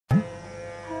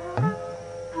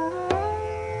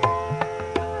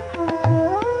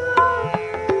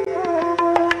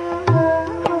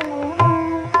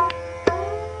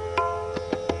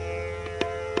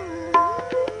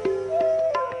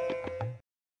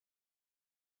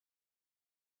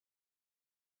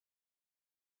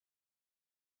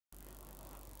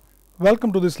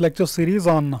Welcome to this lecture series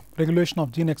on regulation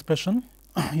of gene expression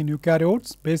in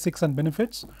eukaryotes, basics and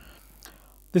benefits.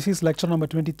 This is lecture number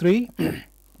 23. In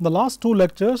the last two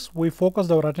lectures, we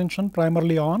focused our attention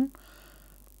primarily on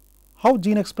how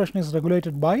gene expression is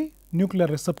regulated by nuclear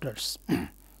receptors.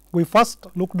 We first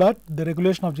looked at the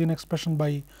regulation of gene expression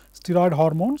by steroid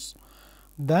hormones,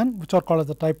 then which are called as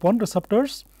the type 1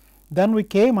 receptors. Then we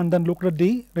came and then looked at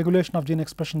the regulation of gene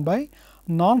expression by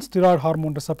non-steroid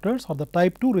hormone receptors or the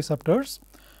type 2 receptors,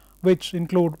 which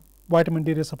include vitamin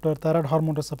D receptor, thyroid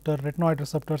hormone receptor, retinoid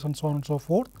receptors and so on and so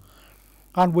forth.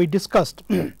 And we discussed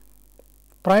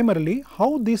primarily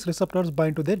how these receptors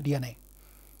bind to their DNA.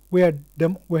 We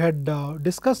had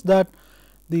discussed that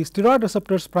the steroid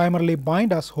receptors primarily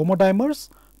bind as homodimers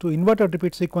to inverted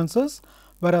repeat sequences,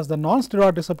 whereas the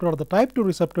non-steroid receptor or the type 2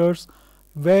 receptors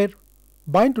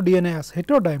bind to DNA as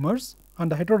heterodimers,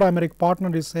 and the heterodimeric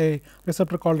partner is a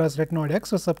receptor called as retinoid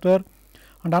X receptor.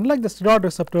 And unlike the steroid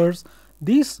receptors,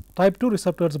 these type 2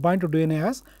 receptors bind to DNA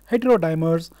as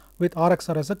heterodimers with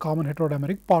RXR as a common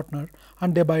heterodimeric partner,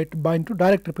 and they bind to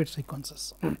direct repeat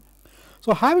sequences.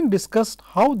 So, having discussed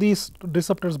how these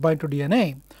receptors bind to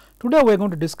DNA, today we are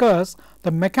going to discuss the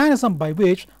mechanism by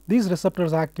which these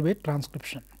receptors activate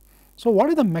transcription. So, what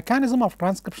is the mechanism of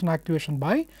transcription activation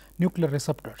by nuclear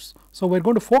receptors? So, we are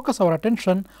going to focus our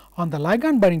attention on the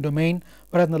ligand binding domain,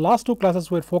 whereas in the last two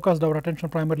classes we focused our attention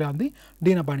primarily on the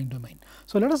DNA binding domain.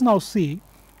 So, let us now see,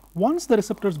 once the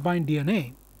receptors bind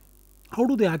DNA, how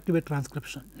do they activate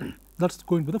transcription? That is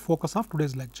going to be the focus of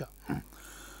today's lecture.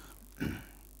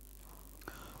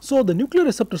 So, the nuclear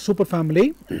receptor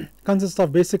superfamily consists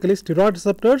of basically steroid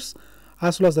receptors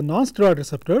as well as the non-steroid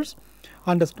receptors.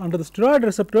 Under the steroid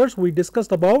receptors, we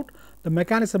discussed about the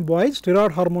mechanism by which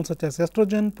steroid hormones such as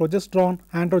estrogen, progesterone,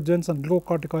 androgens and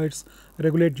glucocorticoids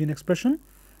regulate gene expression.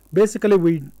 Basically,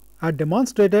 we had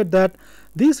demonstrated that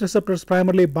these receptors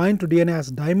primarily bind to DNA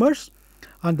as dimers,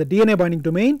 and the DNA binding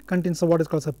domain contains what is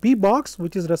called a P box,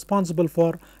 which is responsible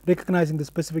for recognizing the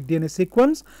specific DNA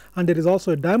sequence, and there is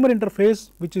also a dimer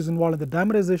interface which is involved in the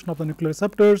dimerization of the nuclear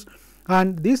receptors.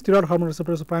 And these steroid hormone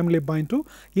receptors primarily bind to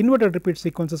inverted repeat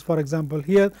sequences. For example,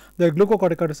 here the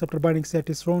glucocorticoid receptor binding site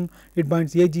is shown, it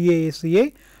binds AGA,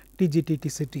 ACA, TGT,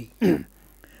 TCT.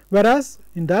 Whereas,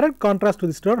 in direct contrast to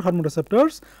the steroid hormone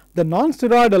receptors, the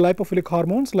non-steroid lipophilic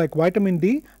hormones like vitamin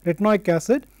D, retinoic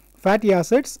acid, fatty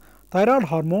acids, thyroid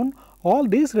hormone, all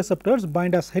these receptors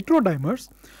bind as heterodimers,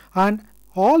 and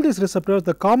all these receptors,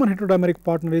 the common heterodimeric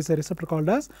partner is a receptor called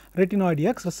as retinoid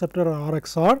X receptor or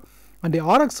RXR, and the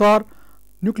RXR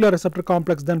nuclear receptor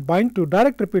complex then bind to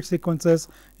direct repeat sequences.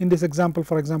 In this example,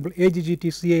 for example,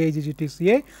 AGG-TCA,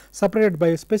 AGG-TCA separated by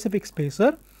a specific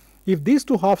spacer. If these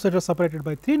two half sets are separated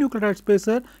by 3 nucleotide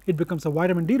spacer, it becomes a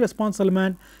vitamin D response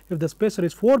element. If the spacer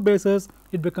is 4 bases,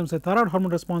 it becomes a thyroid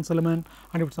hormone response element,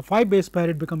 and if it is a 5 base pair,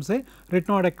 it becomes a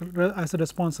retinoid acid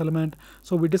response element.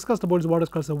 So, we discussed about what is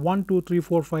called a 1, 2, 3,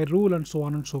 4, 5 rule and so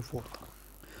on and so forth.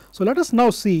 So, let us now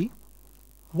see,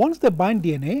 once they bind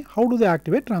DNA, how do they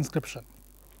activate transcription?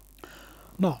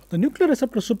 Now, the nuclear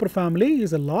receptor superfamily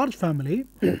is a large family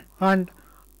and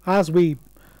as we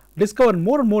discover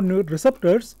more and more new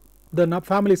receptors, the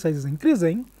family size is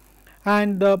increasing,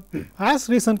 and as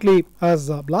recently as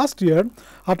last year,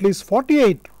 at least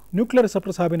 48 nuclear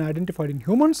receptors have been identified in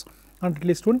humans, and at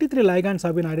least 23 ligands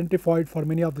have been identified for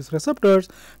many of these receptors.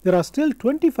 There are still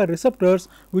 25 receptors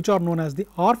which are known as the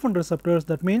orphan receptors.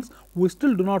 That means we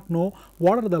still do not know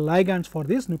what are the ligands for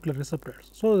these nuclear receptors.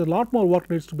 So, there is a lot more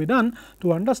work needs to be done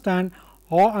to understand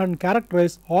and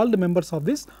characterize all the members of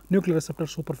this nuclear receptor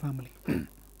superfamily.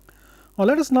 Now,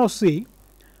 let us now see,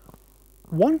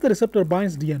 once the receptor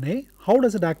binds DNA, how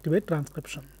does it activate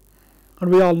transcription?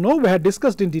 And we all know, we had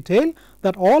discussed in detail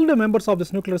that all the members of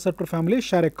this nuclear receptor family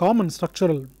share a common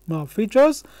structural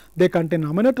features. They contain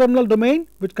amino terminal domain,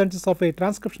 which consists of a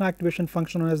transcription activation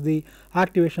function known as the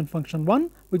activation function 1,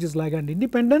 which is ligand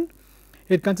independent.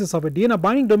 It consists of a DNA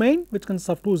binding domain, which consists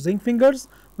of 2 zinc fingers,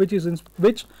 which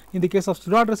in the case of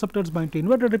steroid receptors bind to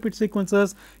inverted repeat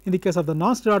sequences. In the case of the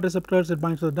non-steroid receptors, it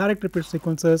binds to the direct repeat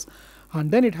sequences,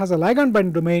 and then it has a ligand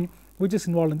binding domain which is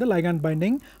involved in the ligand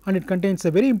binding, and it contains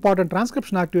a very important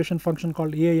transcription activation function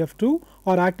called EAF2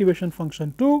 or activation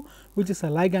function 2, which is a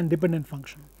ligand dependent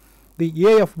function. The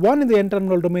EAF1 in the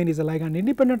N-terminal domain is a ligand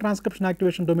independent transcription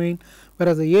activation domain,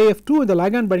 whereas the EAF2 in the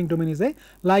ligand binding domain is a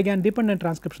ligand dependent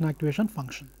transcription activation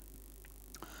function.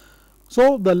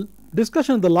 So, the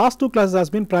discussion in the last two classes has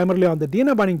been primarily on the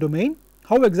DNA binding domain,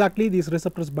 how exactly these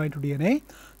receptors bind to DNA.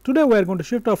 Today, we are going to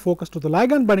shift our focus to the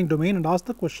ligand binding domain and ask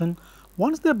the question,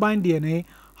 once they bind DNA,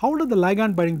 how does the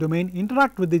ligand binding domain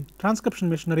interact with the transcription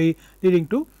machinery leading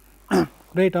to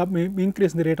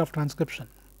increase in the rate of transcription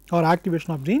or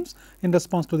activation of genes in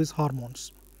response to these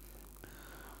hormones.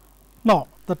 Now,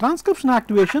 the transcription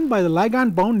activation by the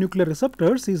ligand bound nuclear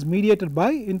receptors is mediated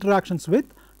by interactions with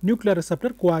nuclear receptor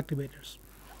coactivators.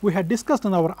 We had discussed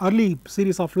in our early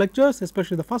series of lectures,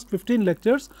 especially the first 15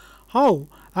 lectures, how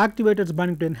activators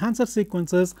binding to enhancer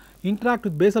sequences interact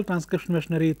with basal transcription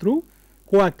machinery through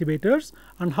coactivators,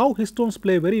 and how histones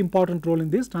play a very important role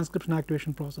in this transcription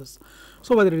activation process.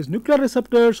 So, whether it is nuclear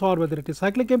receptors or whether it is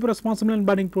cyclic AMP responsibility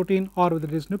binding protein or whether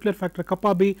it is nuclear factor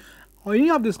kappa B or any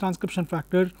of these transcription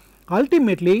factors,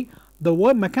 ultimately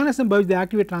the mechanism by which they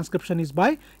activate transcription is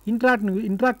by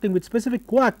interacting with specific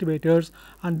coactivators,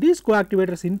 and these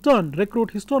coactivators in turn recruit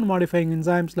histone modifying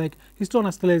enzymes like histone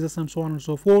acetylases and so on and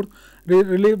so forth,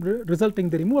 resulting in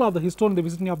the removal of the histone in the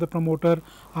vicinity of the promoter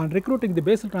and recruiting the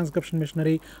basal transcription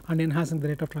machinery and enhancing the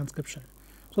rate of transcription.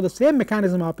 So, the same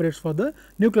mechanism operates for the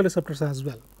nuclear receptors as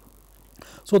well.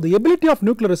 So, the ability of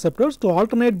nuclear receptors to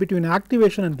alternate between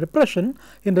activation and repression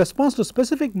in response to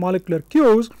specific molecular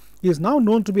cues is now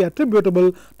known to be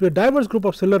attributable to a diverse group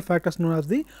of cellular factors known as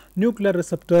the nuclear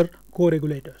receptor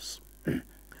co-regulators.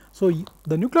 So,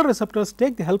 the nuclear receptors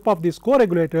take the help of these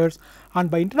co-regulators,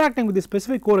 and by interacting with the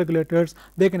specific co-regulators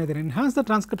they can either enhance the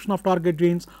transcription of target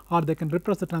genes or they can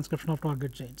repress the transcription of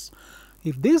target genes.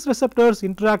 If these receptors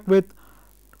interact with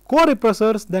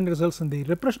co-repressors, then it results in the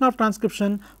repression of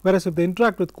transcription, whereas if they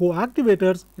interact with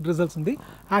co-activators, it results in the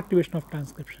activation of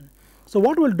transcription. So,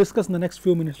 what we will discuss in the next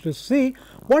few minutes is to see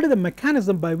what is the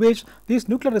mechanism by which these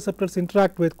nuclear receptors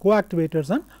interact with co-activators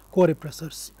and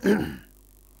co-repressors.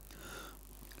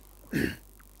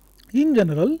 In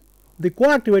general, the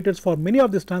co-activators for many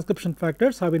of these transcription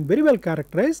factors have been very well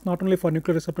characterized, not only for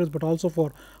nuclear receptors but also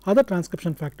for other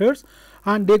transcription factors,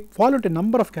 and they fall into a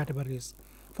number of categories.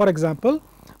 For example,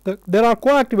 there are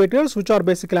co-activators which are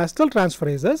basically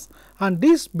acetyltransferases, and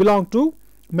these belong to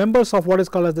members of what is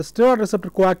called as the steroid receptor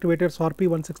co-activators or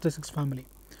P166 family.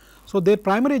 So, their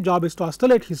primary job is to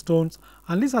acetylate histones,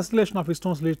 and this acetylation of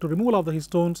histones leads to removal of the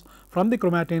histones from the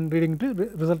chromatin,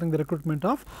 resulting in the recruitment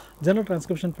of general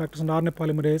transcription factors and RNA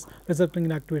polymerase, resulting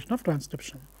in activation of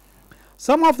transcription.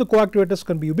 Some of the co-activators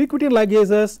can be ubiquitin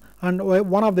ligases, and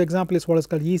one of the example is what is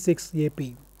called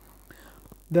E6AP.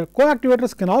 The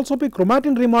co-activators can also be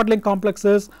chromatin remodeling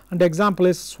complexes, and the example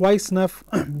is SWI/SNF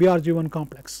BRG1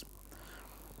 complex.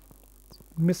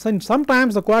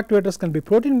 Sometimes the co-activators can be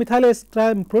protein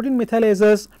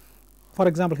methylases, for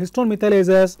example histone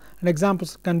methylases, and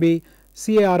examples can be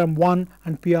CARM1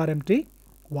 and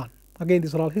PRMT1. Again,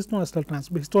 these are all histone methyl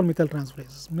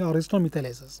transferases or histone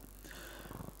methylases.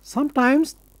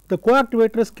 Sometimes the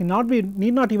co-activators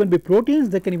need not even be proteins,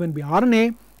 they can even be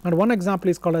RNA, and one example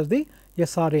is called as the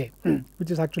SRA,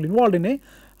 which is actually involved in a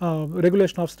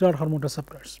regulation of steroid hormone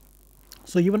receptors.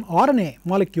 So, even RNA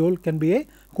molecule can be a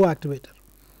co-activator,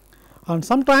 and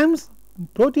sometimes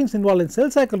proteins involved in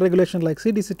cell cycle regulation like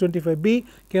CDC25B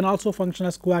can also function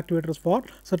as co-activators for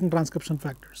certain transcription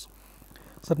factors.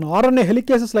 Certain RNA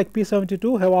helicases like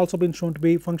P72 have also been shown to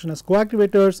be function as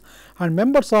co-activators, and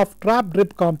members of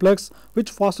trap-drip complex which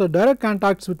foster direct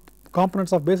contacts with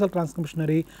components of basal transcription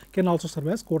machinery can also serve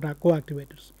as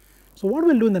co-activators. So, what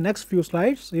we will do in the next few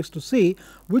slides is to see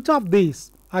which of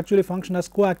these actually function as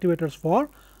co-activators for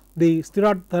the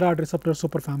steroid thyroid receptor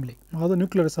superfamily or the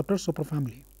nuclear receptor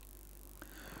superfamily.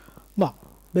 Now,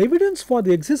 the evidence for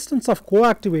the existence of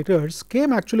co-activators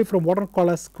came actually from what are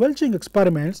called as squelching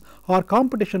experiments or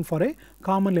competition for a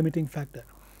common limiting factor.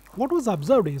 What was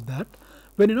observed is that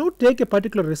when you now take a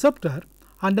particular receptor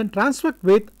and then transfect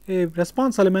with a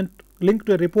response element linked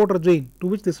to a reporter gene to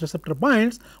which this receptor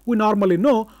binds, we normally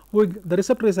know the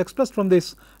receptor is expressed from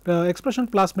this expression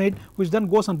plasmid, which then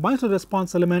goes and binds to the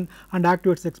response element and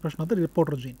activates the expression of the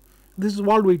reporter gene. This is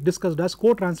what we discussed as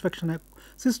co-transfection,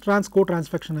 cis-trans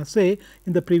co-transfection assay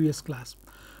in the previous class.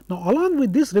 Now, along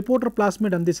with this reporter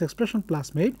plasmid and this expression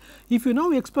plasmid, if you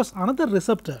now express another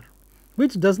receptor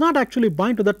which does not actually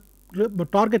bind to the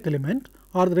target element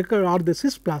or the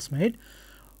cis plasmid,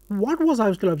 what was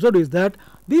actually observed is that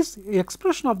this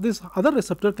expression of this other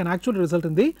receptor can actually result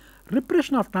in the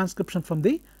repression of transcription from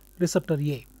the receptor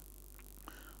A.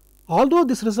 Although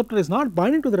this receptor is not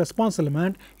binding to the response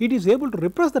element, it is able to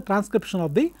repress the transcription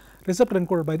of the receptor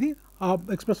encoded by the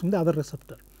expressed from the other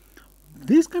receptor.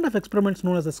 These kind of experiments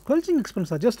known as the squelching experiment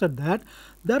suggested that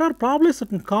there are probably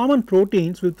certain common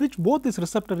proteins with which both this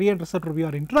receptor A and receptor B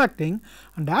are interacting,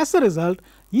 and as a result,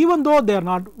 even though they are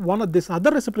not one of this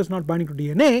other receptor is not binding to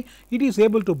DNA, it is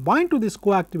able to bind to these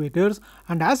co-activators,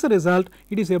 and as a result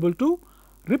it is able to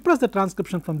repress the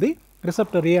transcription from the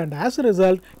receptor A, and as a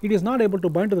result it is not able to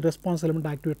bind to the response element to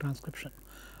activate transcription.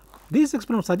 These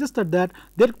experiments suggested that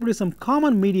there could be some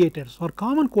common mediators or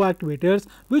common coactivators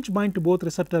which bind to both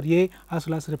receptor A as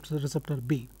well as receptor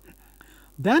B.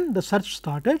 Then the search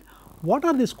started. What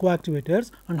are these coactivators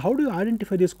and how do you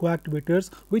identify these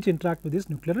coactivators which interact with these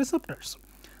nuclear receptors?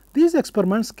 These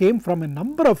experiments came from a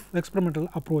number of experimental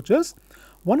approaches.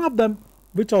 One of them,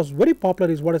 which was very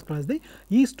popular, is what is called as the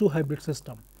yeast-2 hybrid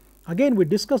system. Again, we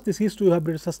discussed this yeast-2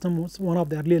 hybrid system in one of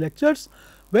the earlier lectures,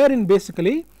 wherein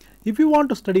basically if you want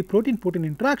to study protein-protein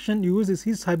interaction, you use this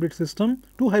yeast hybrid system,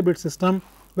 2 hybrid system,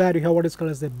 where you have what is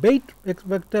called as a bait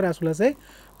vector as well as a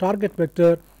target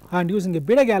vector, and using a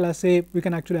beta gal assay we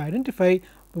can actually identify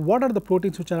what are the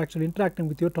proteins which are actually interacting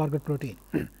with your target protein.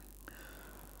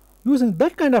 Using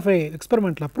that kind of a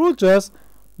experimental approaches,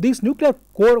 these nuclear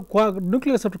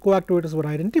receptor coactivators were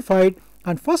identified,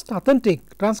 and first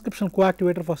authentic transcriptional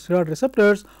coactivator for steroid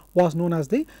receptors was known as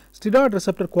the steroid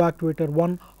receptor coactivator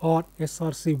 1 or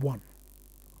SRC1.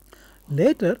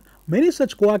 Later, many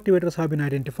such coactivators have been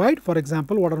identified, for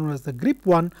example, what are known as the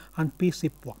GRIP1 and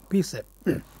PCEP.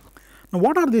 Now,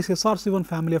 what are these SRC1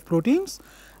 family of proteins?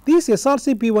 These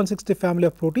SRC-P160 family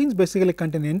of proteins basically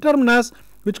contain N-terminus,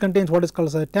 which contains what is called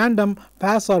as a tandem,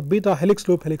 pas or beta helix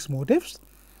loop helix motifs.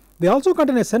 They also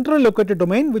contain a centrally located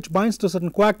domain which binds to certain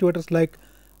coactivators like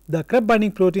the Krebs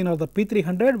binding protein or the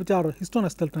P300, which are histone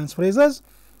acetyltransferases.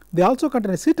 They also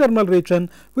contain a C-terminal region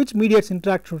which mediates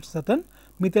interaction with certain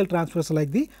methyl transferases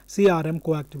like the CRM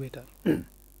coactivator.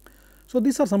 So,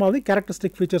 these are some of the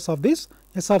characteristic features of this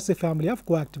SRC family of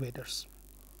coactivators.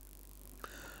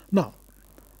 Now,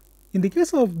 in the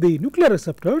case of the nuclear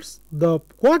receptors, the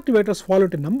coactivators fall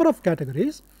into a number of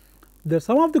categories.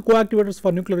 Some of the coactivators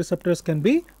for nuclear receptors can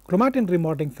be chromatin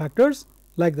remodeling factors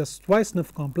like the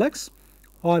Swiss-Nif complex,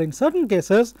 or in certain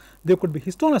cases there could be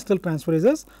histone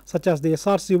acetyltransferases such as the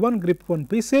SRC1, GRIP1,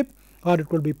 PCEP, or it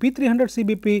could be P300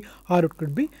 CBP, or it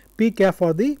could be PCAF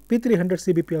or the P300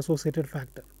 CBP associated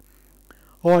factor.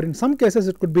 Or in some cases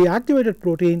it could be activated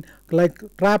protein like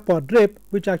TRAP or DRIP,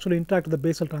 which actually interact with the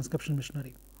basal transcription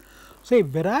machinery. So, a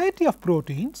variety of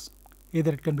proteins,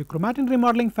 either it can be chromatin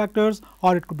remodeling factors,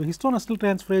 or it could be histone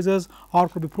acetyltransferases, or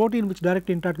it could be protein which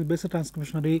directly interact with basal transcription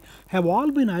machinery, have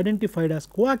all been identified as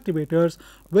coactivators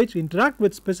which interact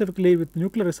with specifically with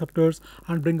nuclear receptors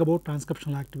and bring about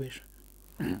transcriptional activation.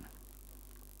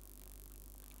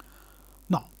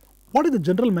 Now, what is the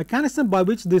general mechanism by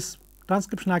which this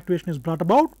transcription activation is brought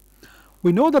about?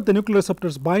 We know that the nuclear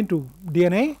receptors bind to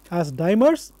DNA as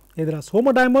dimers, either as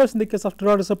homodimers in the case of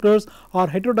steroid receptors or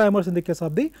heterodimers in the case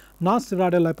of the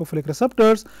non-steroidal lipophilic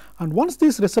receptors, and once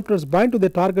these receptors bind to the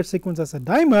target sequence as a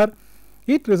dimer,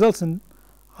 it results in,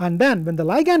 and then when the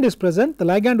ligand is present, the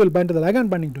ligand will bind to the ligand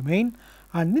binding domain,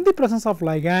 and in the presence of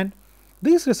ligand,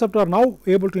 these receptors are now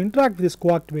able to interact with these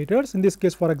coactivators, in this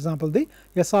case for example the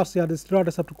SRC or the steroid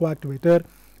receptor coactivator,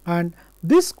 and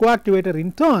this coactivator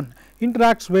in turn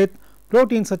interacts with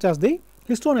proteins such as the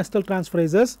histone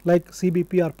acetyltransferases like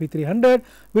CBP or P300,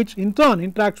 which in turn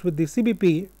interacts with the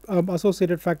CBP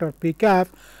associated factor PCAF,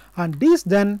 and these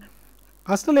then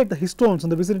acetylate the histones in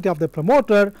the vicinity of the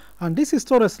promoter, and this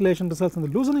histone acetylation results in the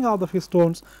loosening of the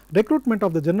histones, recruitment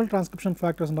of the general transcription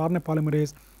factors and RNA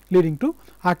polymerase, leading to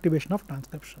activation of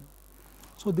transcription.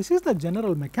 So, this is the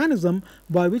general mechanism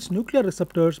by which nuclear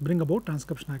receptors bring about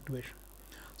transcription activation.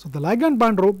 So, the ligand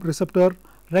band receptor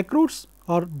recruits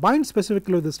or binds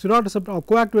specifically with the steroid receptor or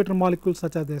coactivator molecules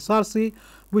such as the SRC,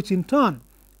 which in turn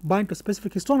bind to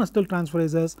specific histone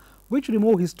acetyltransferases which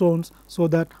remove histones, so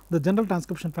that the general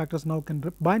transcription factors now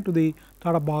can bind to the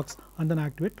Tata box and then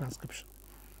activate transcription.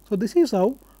 So, this is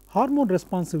how hormone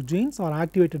responsive genes are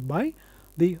activated by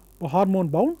the hormone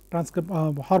bound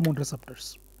hormone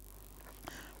receptors.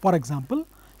 For example,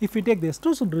 if we take the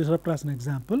estrogen receptor as an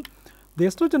example, the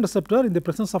estrogen receptor in the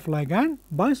presence of ligand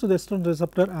binds to the estrogen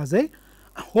receptor as a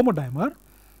homodimer,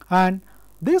 and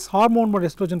this hormone bound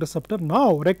estrogen receptor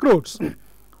now recruits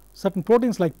certain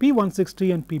proteins like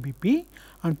P160 and PBP,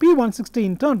 and P160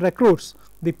 in turn recruits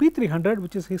the P300,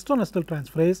 which is histone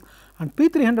acetyltransferase, and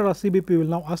P300 or CBP will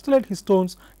now acetylate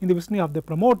histones in the vicinity of the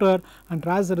promoter, and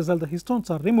as a result the histones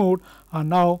are removed, and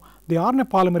now the RNA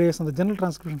polymerase and the general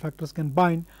transcription factors can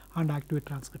bind and activate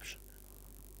transcription.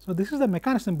 So, this is the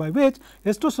mechanism by which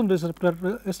estrogen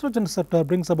receptor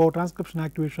brings about transcription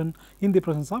activation in the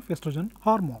presence of estrogen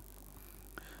hormone.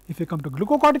 If you come to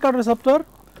glucocorticoid receptor,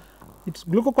 its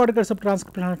glucocorticoid receptor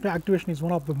transcription activation is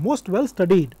one of the most well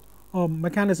studied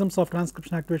mechanisms of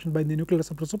transcription activation by the nuclear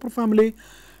receptor superfamily,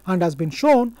 and has been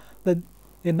shown that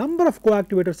a number of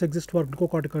coactivators exist for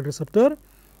glucocorticoid receptor.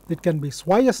 It can be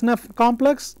Swiss-Nif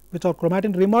complex, which are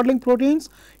chromatin remodeling proteins.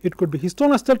 It could be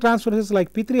histone acetyltransferases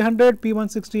like P300,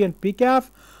 P160 and PCAF,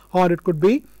 or it could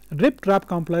be DRIP trap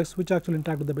complex which actually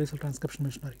interact with the basal transcription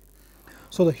machinery.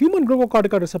 So, the human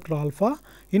glucocorticoid receptor alpha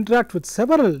interacts with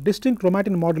several distinct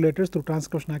chromatin modulators through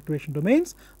transcription activation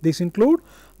domains. These include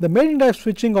the mating type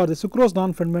switching or the sucrose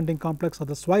non-fermenting complex or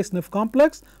the SWI/SNF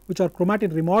complex, which are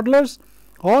chromatin remodelers,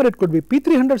 or it could be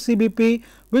P300 CBP,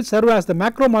 which serve as the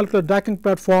macromolecular tracking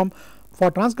platform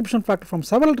for transcription factor from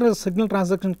several signal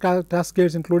transduction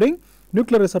cascades including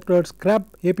nuclear receptors, CREB,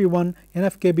 AP1,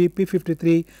 NFKB,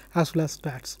 P53 as well as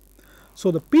STATs. So,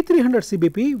 the P300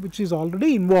 CBP, which is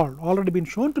already been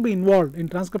shown to be involved in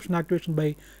transcription activation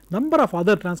by number of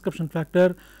other transcription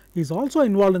factor, is also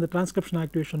involved in the transcription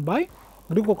activation by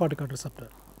glucocorticoid receptor.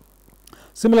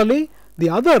 Similarly, the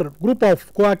other group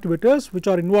of coactivators which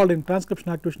are involved in transcription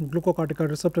activation of glucocorticoid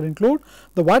receptor include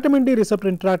the vitamin D receptor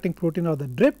interacting protein or the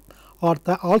DRIP, or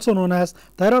also known as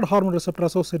thyroid hormone receptor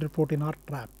associated protein or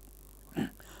TRAP.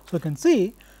 So, you can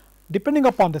see, depending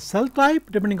upon the cell type,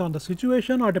 depending on the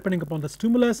situation, or depending upon the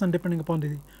stimulus and depending upon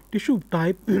the tissue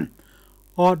type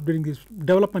or during this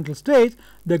developmental stage,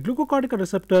 the glucocorticoid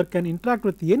receptor can interact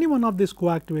with any one of these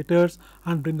coactivators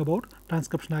and bring about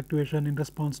transcription activation in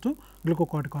response to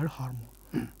glucocorticoid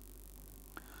hormone.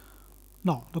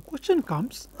 Now, the question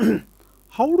comes,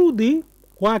 how do the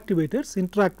coactivators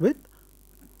interact with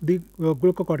the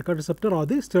glucocorticoid receptor or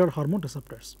the steroid hormone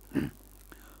receptors?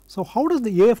 So, how does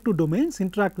the AF2 domains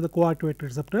interact with the coactivator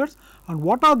receptors, and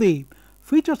what are the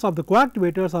features of the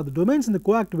coactivators or the domains in the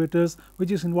coactivators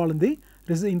which is involved in the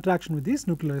interaction with these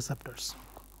nuclear receptors?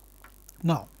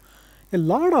 Now, a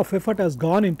lot of effort has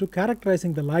gone into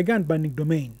characterizing the ligand binding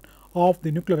domain of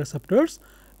the nuclear receptors.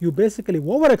 You basically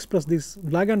overexpress these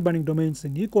ligand binding domains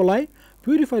in E. coli,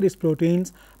 purify these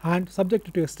proteins and subject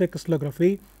it to X-ray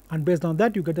crystallography, and based on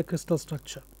that you get the crystal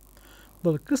structure.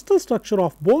 The crystal structure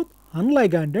of both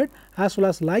unliganded as well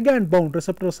as ligand bound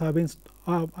receptors have been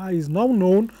is now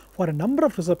known for a number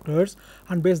of receptors,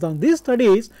 and based on these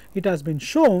studies it has been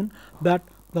shown that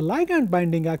the ligand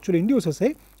binding actually induces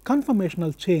a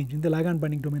conformational change in the ligand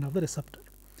binding domain of the receptor.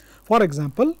 For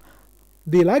example,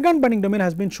 the ligand binding domain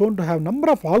has been shown to have number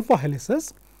of alpha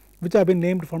helices which have been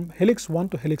named from helix 1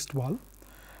 to helix 12,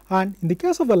 and in the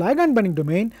case of the ligand binding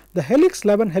domain, the helix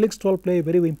 11, helix 12 play a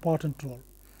very important role.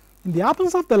 In the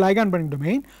absence of the ligand binding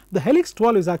domain, the helix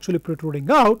 12 is actually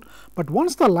protruding out, but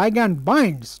once the ligand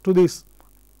binds to this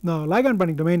ligand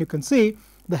binding domain, you can see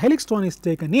the helix 12 is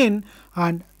taken in,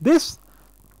 and this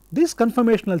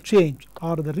conformational change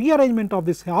or the rearrangement of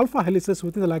this alpha helices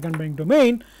within the ligand binding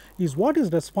domain is what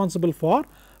is responsible for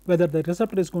whether the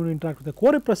receptor is going to interact with the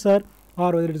co-repressor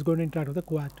or whether it is going to interact with the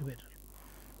coactivator.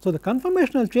 So, the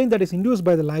conformational change that is induced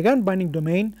by the ligand binding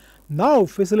domain now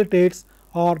facilitates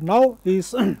or now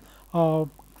is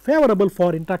favorable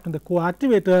for interacting the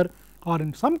coactivator, or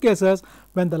in some cases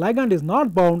when the ligand is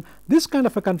not bound, this kind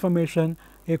of a conformation,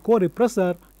 a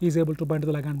co-repressor is able to bind to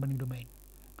the ligand binding domain.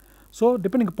 So,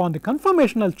 depending upon the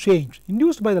conformational change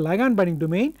induced by the ligand binding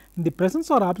domain in the presence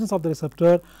or absence of the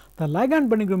receptor, the ligand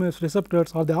binding domain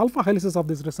receptors or the alpha helices of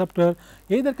this receptor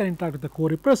either can interact with the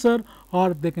co-repressor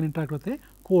or they can interact with a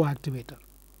coactivator.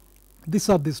 These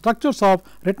are the structures of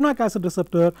retinoic acid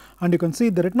receptor, and you can see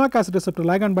the retinoic acid receptor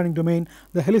ligand binding domain,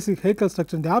 the helical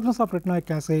structure in the absence of retinoic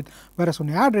acid, whereas when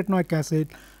you add retinoic acid,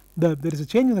 there is a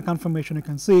change in the conformation. You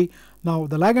can see now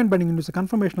the ligand binding induces a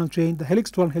conformational change, the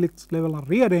helix 12 and helix 11 are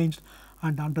rearranged,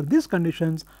 and under these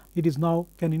conditions it is now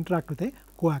can interact with a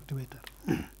coactivator.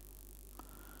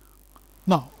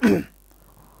 Now,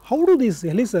 how do these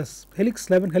helices, helix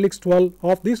 11, helix 12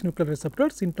 of these nuclear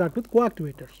receptors interact with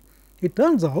coactivators? It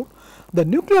turns out the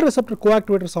nuclear receptor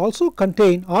coactivators also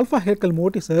contain alpha helical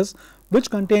motifs which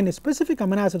contain a specific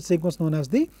amino acid sequence known as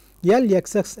the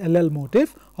LXXLL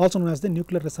motif, also known as the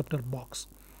nuclear receptor box.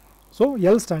 So,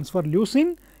 L stands for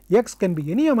leucine, X can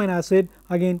be any amino acid,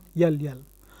 again LL.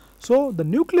 So, the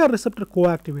nuclear receptor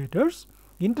coactivators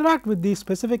interact with the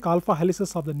specific alpha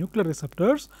helices of the nuclear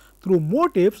receptors through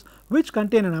motifs which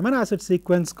contain an amino acid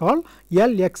sequence called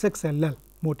LXXLL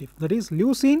motif, that is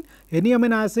leucine, any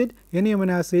amino acid,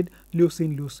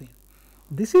 leucine, leucine.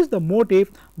 This is the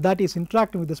motif that is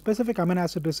interacting with the specific amino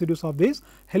acid residues of these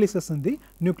helices in the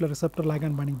nuclear receptor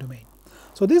ligand binding domain.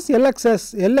 So, this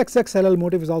LXXLL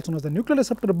motif is also known as the nuclear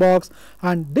receptor box,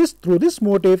 and through this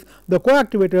motif the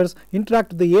coactivators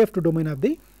interact with the AF2 domain of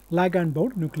the ligand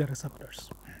bound nuclear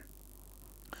receptors.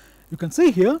 You can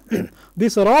see here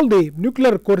these are all the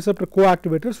nuclear co-receptor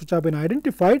coactivators which have been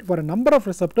identified for a number of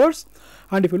receptors,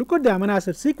 and if you look at the amino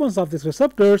acid sequence of these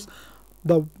receptors,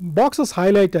 the boxes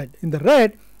highlighted in the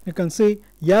red, you can see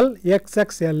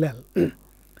LXXLL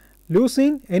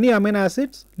leucine, any amino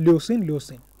acids, leucine,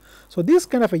 leucine. So, this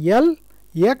kind of a L,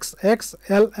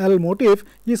 XXLL motif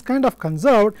is kind of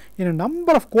conserved in a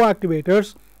number of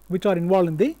coactivators which are involved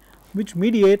in the which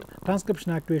mediate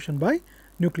transcription activation by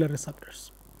nuclear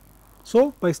receptors.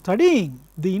 So, by studying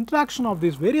the interaction of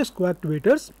these various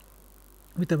coactivators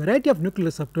with a variety of nuclear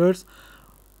receptors,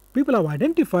 people have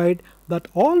identified that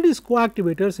all these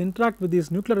coactivators interact with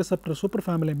these nuclear receptor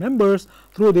superfamily members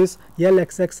through this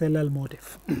LXXLL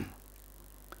motif.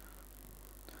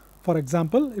 For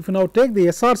example, if you now take the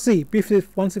SRC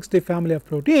P160 family of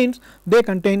proteins, they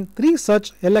contain 3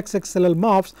 such LXXLL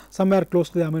morphs somewhere close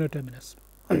to the amino terminus.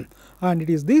 And it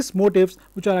is these motifs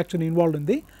which are actually involved in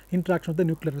the interaction of the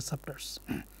nuclear receptors.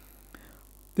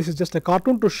 This is just a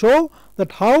cartoon to show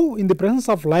that how in the presence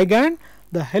of ligand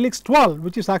the helix 12,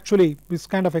 which is actually is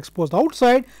kind of exposed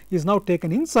outside, is now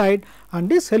taken inside, and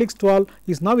this helix 12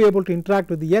 is now able to interact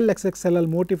with the LXXLL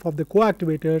motif of the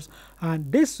coactivators,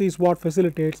 and this is what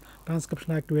facilitates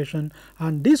transcription activation.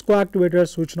 And these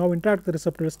coactivators which now interact with the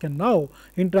receptors can now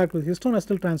interact with histone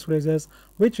acetyltransferases,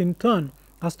 which in turn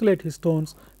acetylate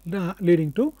histones,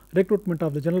 leading to recruitment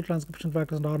of the general transcription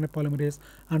factors and RNA polymerase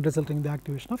and resulting in the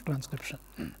activation of transcription.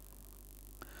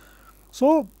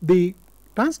 So, the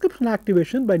transcription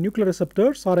activation by nuclear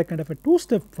receptors are a kind of a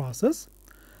two-step process.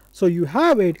 So, you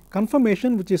have a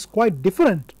conformation which is quite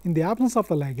different in the absence of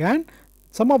the ligand.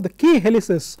 Some of the key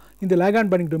helices in the ligand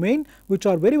binding domain which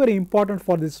are very important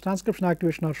for this transcription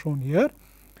activation are shown here,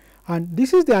 and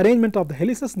this is the arrangement of the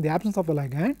helices in the absence of the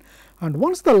ligand. And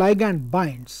once the ligand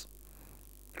binds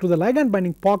to the ligand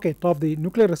binding pocket of the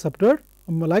nuclear receptor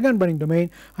ligand binding domain,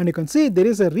 and you can see there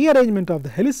is a rearrangement of the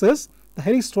helices. The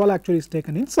helix 12 actually is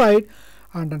taken inside,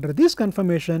 and under this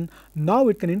conformation now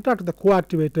it can interact with the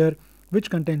coactivator which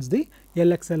contains the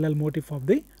LXLL motif of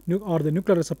the the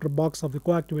nuclear receptor box of the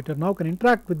coactivator now can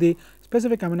interact with the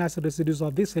specific amino acid residues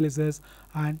of these helices,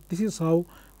 and this is how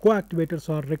coactivators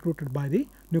are recruited by the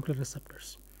nuclear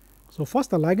receptors. So,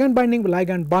 first the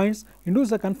ligand binds,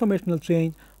 induce a conformational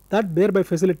change, that thereby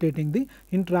facilitating the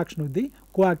interaction with the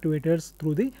coactivators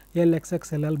through the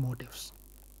LXXLL motifs.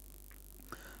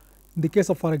 In the case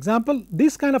of, for example,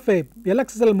 this kind of a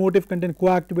LXXL motif containing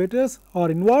coactivators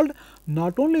are involved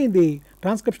not only in the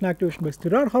transcription activation by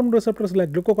steroid hormone receptors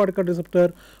like glucocorticoid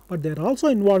receptor, but they are also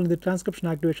involved in the transcription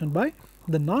activation by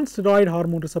the non-steroid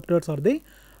hormone receptors or the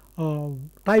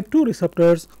type 2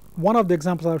 receptors. One of the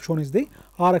examples I have shown is the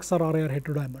RXR RAR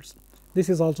heterodimers. This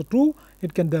is also true.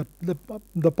 It can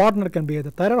the partner can be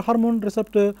the thyroid hormone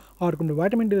receptor, or it can be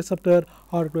vitamin D receptor,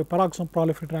 or it can be peroxisome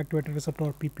proliferator activator receptor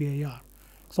or PPAR.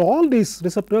 So, all these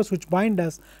receptors which bind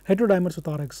as heterodimers with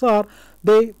RXR,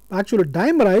 they actually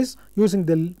dimerize using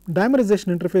the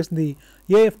dimerization interface in the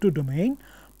AF2 domain,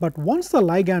 but once the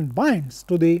ligand binds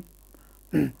to the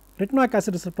retinoic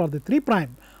acid receptor, the 3'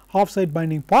 half site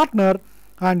binding partner,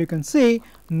 and you can see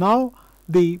now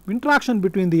the interaction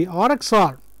between the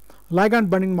RXR ligand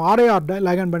binding RAR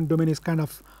ligand binding domain is kind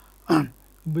of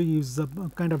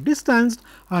distanced,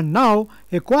 and now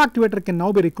a coactivator can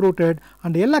now be recruited,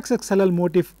 and the LXXLL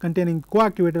motif containing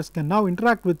coactivators can now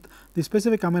interact with the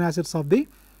specific amino acids of the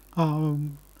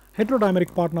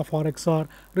heterodimeric partner of RXR,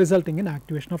 resulting in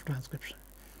activation of transcription.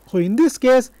 So, in this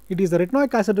case it is the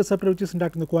retinoic acid receptor which is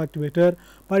interacting with the coactivator,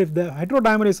 but if the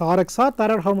heterodimer is RXR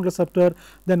thyroid hormone receptor,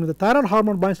 then when the thyroid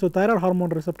hormone binds to the thyroid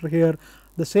hormone receptor here,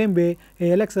 the same way a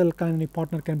LXL kinase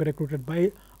partner can be recruited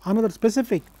by another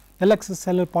specific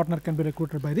LXXLL partner can be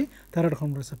recruited by the thyroid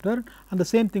hormone receptor, and the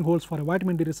same thing holds for a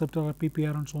vitamin D receptor or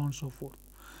PPR and so on and so forth.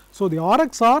 So, the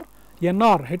RXR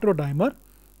NR heterodimer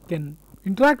can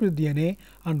interact with DNA,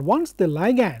 and once the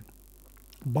ligand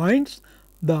binds,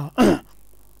 the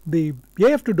the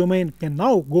AF2 domain can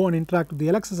now go and interact with the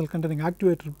LXXL containing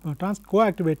activator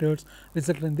coactivators,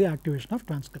 resulting in the activation of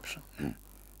transcription.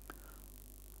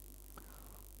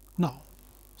 Now,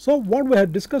 so what we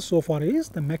have discussed so far is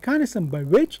the mechanism by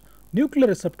which nuclear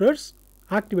receptors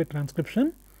activate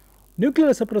transcription. Nuclear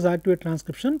receptors activate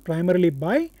transcription primarily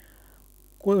by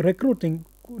recruiting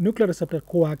nuclear receptor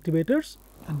coactivators,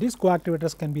 and these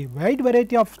coactivators can be a wide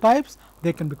variety of types.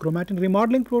 They can be chromatin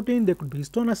remodeling protein, they could be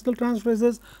histone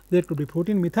acetyltransferases, there could be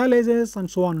protein methylases and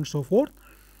so on and so forth.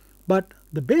 But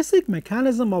the basic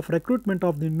mechanism of recruitment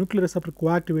of the nuclear receptor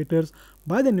coactivators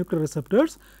by the nuclear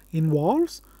receptors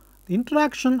involves the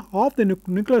interaction of the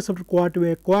nuclear receptor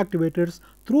coactivators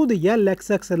through the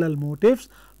LXXLL motifs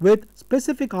with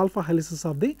specific alpha helices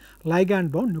of the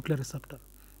ligand bound nuclear receptor.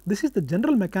 This is the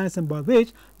general mechanism by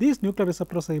which these nuclear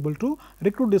receptors are able to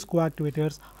recruit these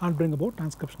coactivators and bring about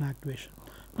transcription activation.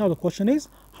 Now, the question is,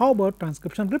 how about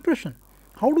transcription repression?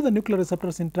 How do the nuclear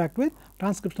receptors interact with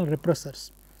transcriptional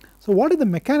repressors? So, what is the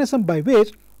mechanism by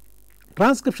which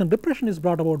transcription repression is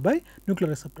brought about by nuclear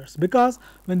receptors, because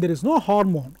when there is no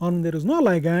hormone or when there is no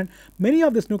ligand, many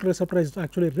of these nuclear receptors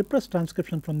actually repress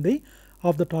transcription from the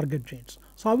target genes.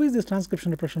 So, how is this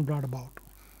transcription repression brought about?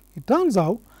 It turns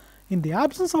out, in the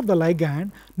absence of the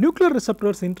ligand, nuclear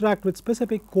receptors interact with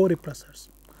specific co-repressors.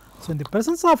 So, in the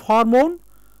presence of hormone,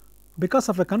 because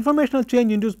of a conformational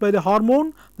change induced by the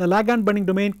hormone, the ligand binding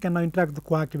domain can now interact with the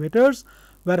coactivators,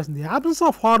 whereas in the absence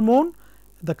of hormone,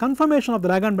 the conformation of the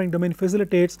ligand binding domain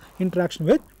facilitates interaction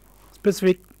with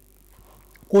specific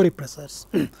co-repressors.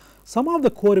 Some of the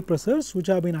co-repressors which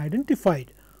have been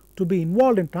identified to be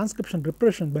involved in transcription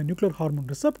repression by nuclear hormone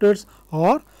receptors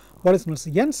are what is known as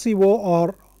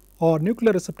NCO or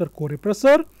nuclear receptor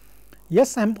co-repressor,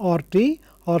 SMRT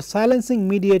or silencing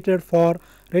mediated for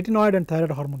retinoid and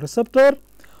thyroid hormone receptor,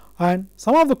 and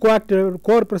some of the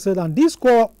co-repressors, and these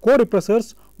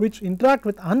co-repressors which interact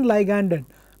with unliganded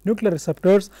nuclear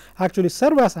receptors actually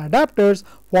serve as adapters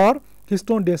for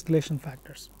histone deacetylation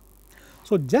factors.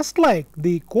 So, just like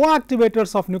the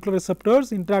coactivators of nuclear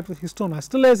receptors interact with histone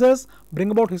acetylases,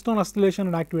 bring about histone acetylation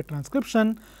and activate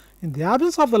transcription, in the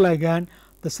absence of the ligand,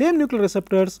 the same nuclear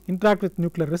receptors interact with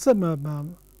nuclear receptor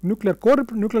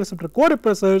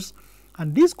co-repressors,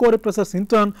 and these co-repressors in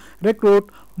turn recruit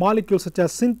molecules such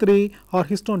as SYN3 or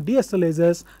histone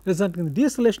deacetylases, resulting in the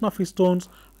deacetylation of histones,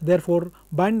 therefore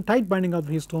tight binding of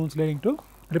the histones, leading to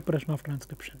repression of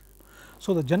transcription.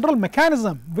 So, the general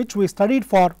mechanism which we studied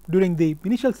for during the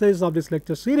initial stages of this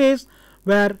lecture series,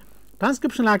 where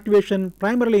transcriptional activation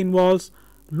primarily involves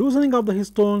loosening of the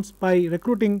histones by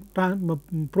recruiting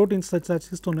proteins such as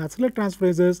histone acetylate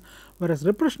transferases, whereas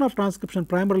repression of transcription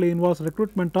primarily involves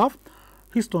recruitment of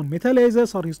histone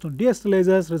methylases or histone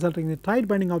deacetylases, resulting in the tight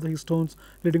binding of the histones,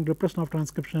 leading to repression of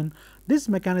transcription. This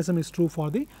mechanism is true for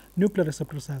the nuclear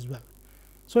receptors as well.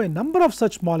 So, a number of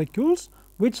such molecules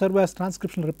which serve as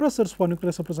transcriptional repressors for nuclear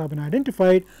receptors have been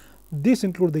identified. These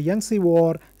include the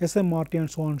NCOR, SMRT and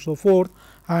so on and so forth,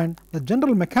 and the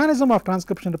general mechanism of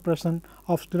transcription repression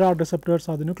of steroid receptors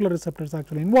or the nuclear receptors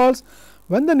actually involves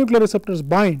when the nuclear receptors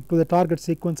bind to the target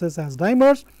sequences as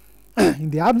dimers in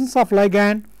the absence of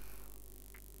ligand,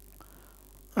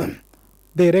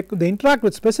 they interact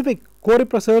with specific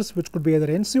co-repressors which could be either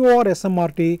NCO or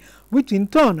SMRT, which in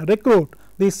turn recruit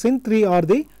the SYN3 or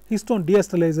the histone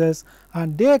deacetylases,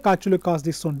 and they actually cause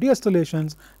the histone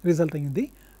deacetylations, resulting in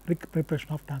the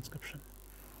repression of transcription.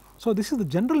 So, this is the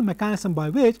general mechanism by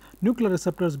which nuclear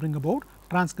receptors bring about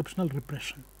transcriptional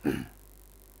repression.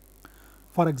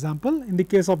 For example, in the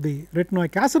case of the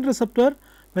retinoic acid receptor,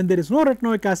 when there is no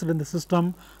retinoic acid in the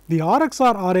system, the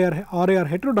RXR RAR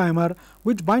heterodimer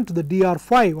which binds to the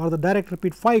DR5 or the direct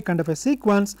repeat 5 kind of a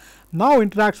sequence now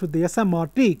interacts with the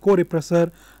SMRT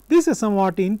co-repressor. This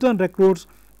SMRT in turn recruits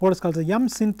what is called the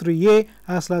MSYN3A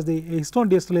as well as the histone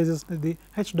deacetylases, the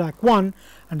HDAC1,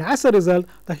 and as a result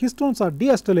the histones are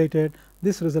deacetylated,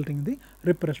 this resulting in the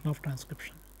repression of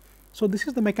transcription. So, this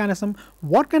is the mechanism.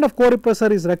 What kind of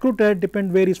co-repressor is recruited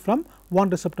varies from one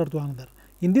receptor to another.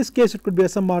 In this case it could be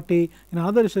SMRT, in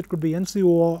another case it could be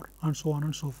NCOR and so on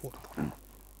and so forth.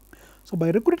 So,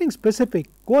 by recruiting specific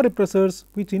co-repressors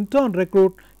which in turn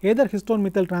recruit either histone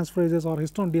methyltransferases or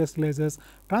histone deacetylases,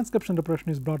 transcription repression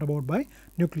is brought about by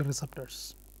nuclear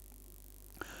receptors.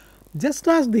 Just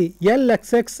as the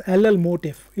LXXLL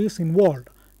motif is involved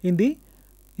in the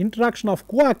interaction of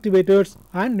co-activators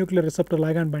and nuclear receptor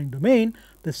ligand binding domain,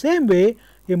 the same way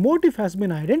a motif has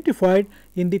been identified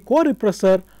in the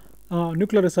co-repressor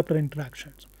nuclear receptor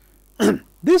interactions.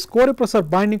 This co-repressor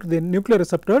binding to the nuclear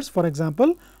receptors, for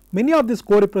example, many of these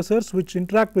co-repressors which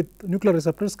interact with nuclear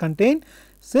receptors contain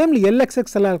samely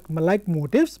LXXL like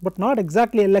motifs, but not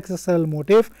exactly LXXL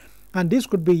motif, and these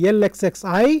could be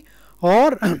LXXI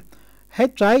or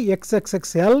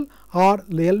HIXXXL, or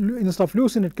instead of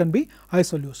leucine it can be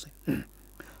isoleucine.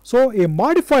 So, a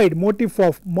modified motif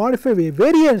a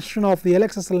variation of the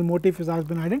LXXL motif has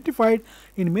been identified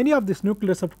in many of these nuclear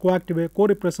receptor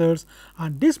co-repressors,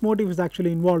 and this motif is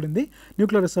actually involved in the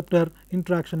nuclear receptor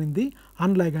interaction in the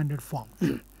unliganded form.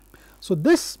 So,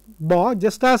 this box,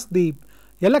 just as the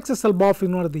LXXL box is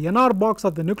known as the NR box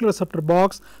or the nuclear receptor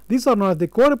box, these are known as the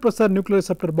co-repressor nuclear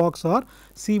receptor box or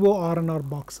CORNR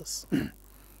boxes.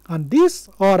 And these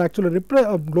are actually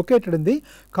located in the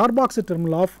carboxy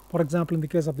terminal of, for example, in the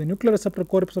case of the nuclear receptor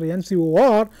co-repressor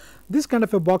NCOR, this kind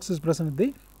of a box is present in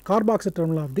the carboxy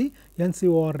terminal of the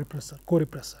NCOR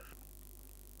co-repressor.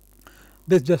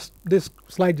 This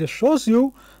slide just shows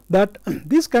you that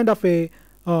this kind of a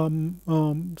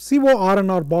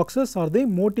CORNR boxes are the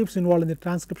motifs involved in the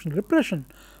transcription repression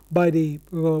by the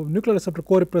nuclear receptor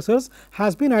co-repressors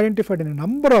has been identified in a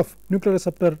number of nuclear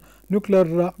receptor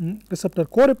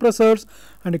co-repressors,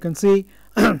 and you can see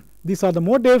these are the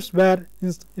motifs where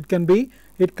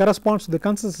it corresponds to the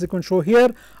consensus sequence shown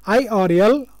here: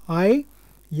 IRL, I,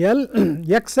 L,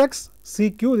 XX,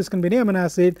 CQ. This can be any amino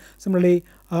acid. Similarly,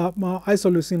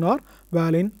 isoleucine or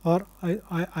valine or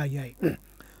II.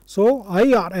 So,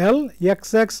 IRL,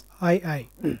 XX,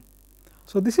 II.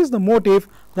 So, this is the motif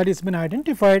that has been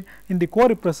identified in the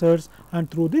co-repressors,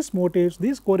 and through these motifs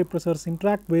these co-repressors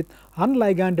interact with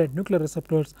unliganded nuclear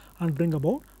receptors and bring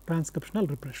about transcriptional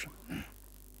repression.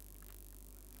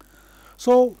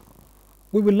 So,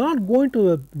 we will not go into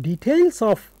the details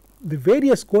of the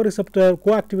various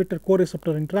co-activator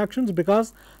co-receptor interactions,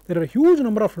 because there are a huge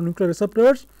number of nuclear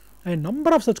receptors, and a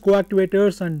number of such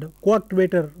co-activators and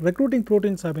co-activator recruiting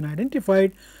proteins have been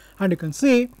identified, and you can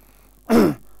see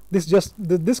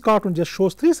this cartoon just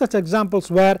shows 3 such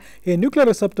examples where a nuclear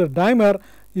receptor dimer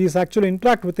is actually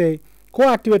interact with a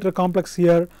co-activator complex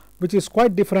here, which is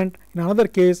quite different. In another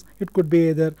case, it could be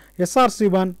either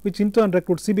SRC1, which in turn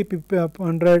recruits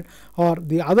CBP100, or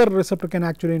the other receptor can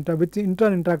actually which in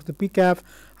turn interacts with the PCAF,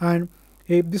 and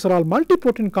these are all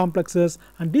multi-protein complexes,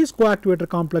 and these co-activator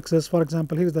complexes, for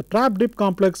example, here is the trap-dip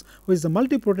complex, which is the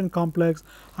multi-protein complex,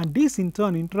 and these in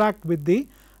turn interact with the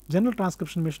general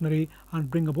transcription machinery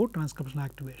and bring about transcriptional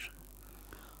activation.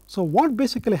 So, what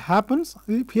basically happens,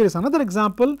 here is another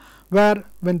example where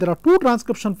when there are 2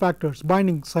 transcription factors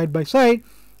binding side by side,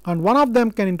 and one of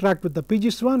them can interact with the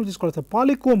PGC1, which is called the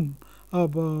polycomb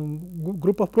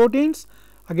group of proteins.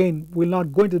 Again, we will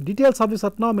not go into the details of this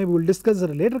at now, maybe we will discuss it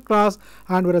in a later class,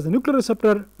 and whereas the nuclear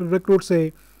receptor recruits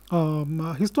a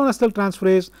histone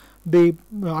acetyltransferase, the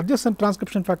adjacent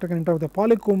transcription factor can interact with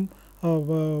the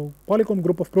polycomb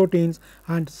group of proteins,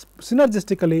 and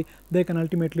synergistically they can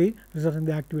ultimately result in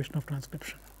the activation of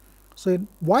transcription. So, a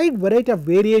wide variety of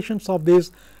variations of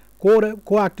these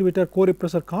co-activator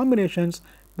co-repressor combinations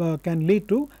can lead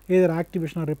to either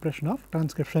activation or repression of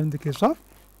transcription in the case of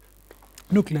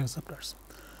nuclear receptors.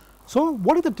 So,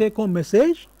 what is the take home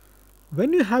message?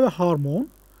 When you have a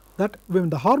hormone, that when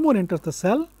the hormone enters the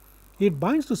cell, it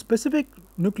binds to specific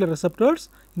nuclear receptors.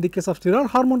 In the case of steroid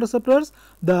hormone receptors,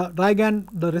 the ligand,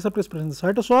 the receptor is present in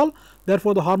the cytosol,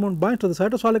 therefore, the hormone binds to the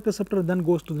cytosolic receptor and then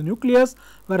goes to the nucleus,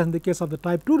 whereas in the case of the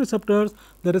type 2 receptors,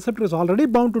 the receptor is already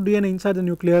bound to DNA inside the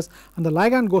nucleus and the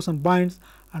ligand goes and binds,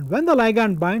 and when the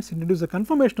ligand binds, it induces a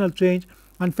conformational change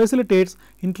and facilitates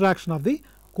interaction of the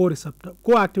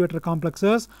co-activator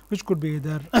complexes, which could be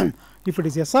either if it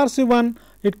is SRC1,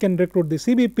 it can recruit the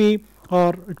CBP,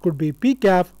 or it could be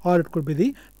PCAF, or it could be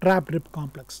the trap-dip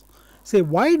complex. So, a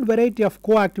wide variety of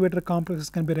co-activator complexes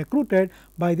can be recruited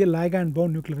by the ligand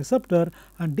bound nuclear receptor,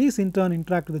 and these in turn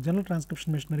interact with the general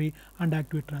transcription machinery and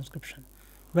activate transcription.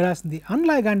 Whereas in the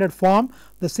unliganded form,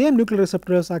 the same nuclear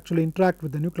receptors actually interact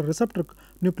with the nuclear receptor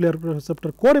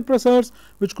co-repressors,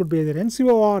 which could be either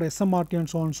NCOR, SMRT, and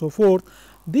so on and so forth.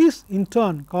 These in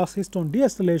turn cause histone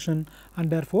deacetylation and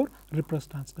therefore repress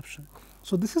transcription.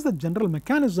 So, this is the general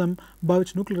mechanism by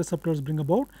which nuclear receptors bring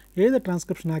about either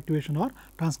transcription activation or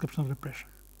transcriptional repression.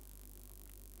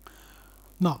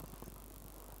 Now,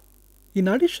 in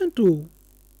addition to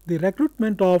the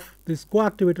recruitment of these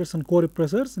co-activators and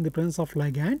co-repressors in the presence of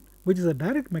ligand, which is a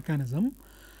direct mechanism,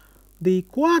 the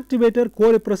co-activator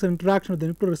co-repressor interaction with the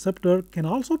nuclear receptor can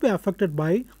also be affected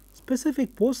by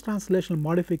specific post-translational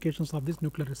modifications of these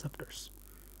nuclear receptors.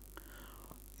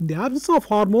 In the absence of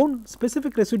hormone,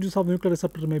 specific residues of nuclear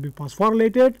receptor may be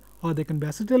phosphorylated, or they can be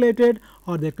acetylated,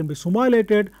 or they can be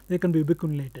sumoylated, they can be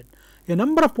ubiquinolated. A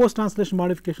number of post-translation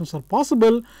modifications are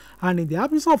possible, and in the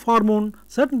absence of hormone,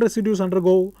 certain residues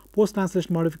undergo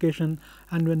post-translation modification,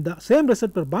 and when the same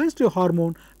receptor binds to a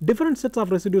hormone, different sets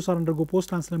of residues are undergo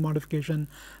post-translation modification,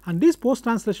 and these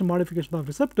post-translation modifications of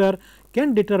receptor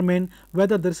can determine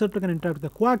whether the receptor can interact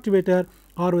with the coactivator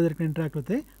or whether it can interact with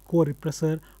a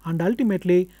co-repressor, and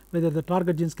ultimately whether the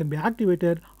target genes can be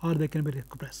activated or they can be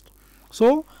repressed.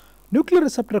 So, nuclear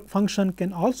receptor function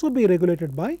can also be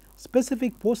regulated by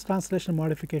specific post-translation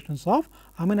modifications of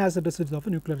amino acid residues of a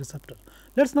nuclear receptor.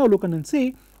 Let us now look and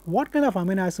see what kind of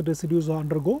amino acid residues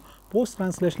undergo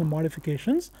post-translational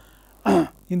modifications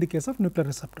in the case of nuclear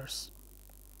receptors.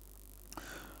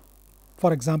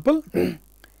 For example,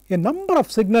 a number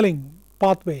of signaling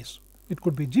pathways, it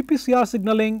could be GPCR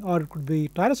signaling, or it could be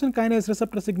tyrosine kinase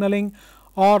receptor signaling,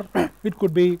 or it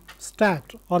could be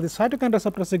STAT or the cytokine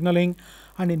receptor signaling,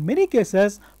 and in many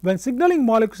cases when signaling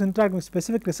molecules interact with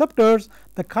specific receptors,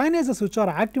 the kinases which are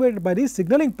activated by these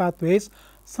signaling pathways,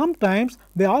 sometimes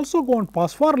they also go and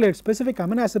phosphorylate specific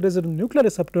amino acid residue nuclear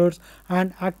receptors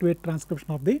and activate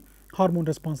transcription of the hormone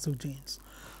responsive genes.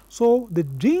 So, the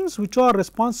genes which are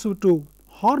responsive to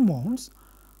hormones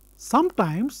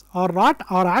sometimes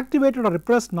are activated or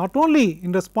repressed not only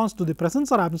in response to the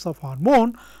presence or absence of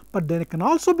hormone, but they can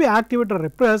also be activated or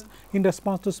repressed in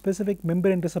response to specific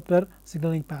membrane receptor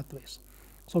signaling pathways.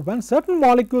 So, when certain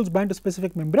molecules bind to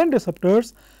specific membrane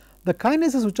receptors, the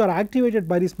kinases which are activated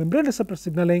by this membrane receptor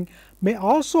signaling may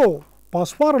also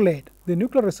phosphorylate the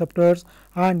nuclear receptors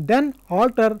and then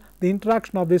alter the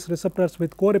interaction of these receptors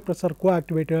with co-repressor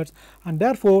co-activators, and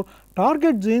therefore,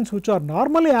 target genes which are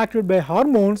normally activated by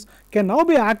hormones can now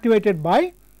be activated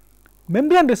by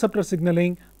membrane receptor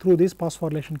signaling through this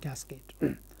phosphorylation cascade.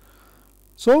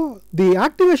 So, the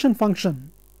activation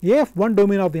function AF1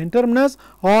 domain of the N-terminus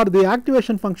or the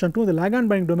activation function 2 the ligand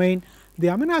binding domain, the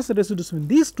amino acid residues in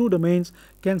these two domains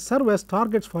can serve as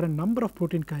targets for a number of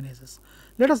protein kinases.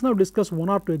 Let us now discuss one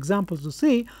or two examples to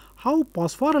see how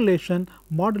phosphorylation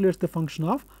modulates the function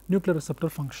of nuclear receptor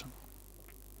function.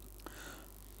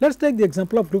 Let us take the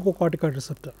example of glucocorticoid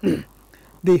receptor.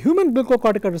 The human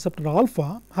glucocorticoid receptor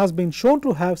alpha has been shown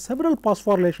to have several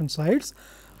phosphorylation sites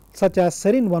such as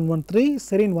serine 113,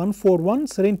 serine 141,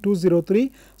 serine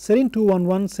 203, serine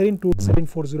 211, serine 2, serine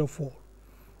 404.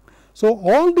 So,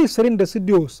 all the serine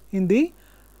residues in the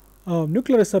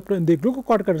nuclear receptor in the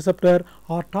glucocorticoid receptor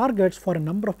are targets for a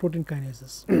number of protein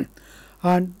kinases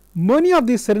and many of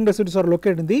these serine residues are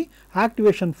located in the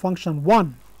activation function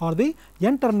 1 or the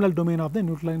N-terminal domain of the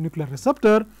nuclear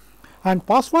receptor, and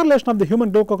phosphorylation of the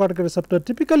human glucocorticoid receptor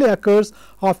typically occurs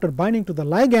after binding to the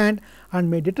ligand and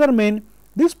may determine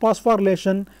this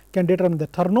phosphorylation can determine the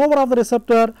turnover of the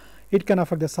receptor, it can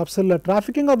affect the subcellular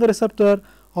trafficking of the receptor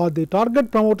or the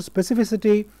target promoter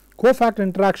specificity, cofactor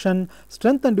interaction,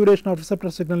 strength and duration of receptor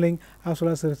signaling as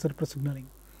well as receptor signaling.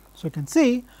 So, you can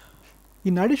see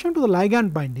in addition to the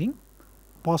ligand binding,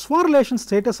 phosphorylation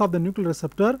status of the nuclear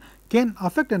receptor can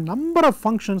affect a number of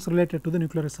functions related to the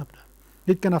nuclear receptor.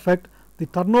 It can affect the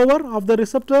turnover of the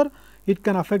receptor, it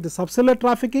can affect the subcellular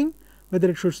trafficking, whether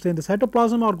it should stay in the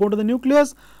cytoplasm or go to the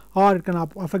nucleus, or it can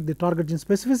affect the target gene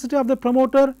specificity of the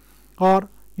promoter or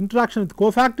interaction with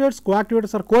cofactors,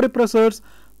 coactivators or co-repressors.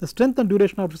 The strength and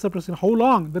duration of receptors, how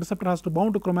long the receptor has to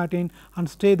bound to chromatin and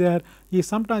stay there is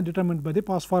sometimes determined by the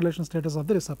phosphorylation status of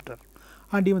the receptor,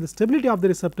 and even the stability of the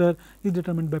receptor is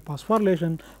determined by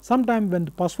phosphorylation. Sometimes when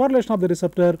the phosphorylation of the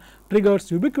receptor triggers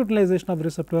ubiquitination of the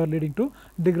receptor leading to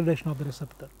degradation of the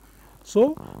receptor.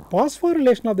 So,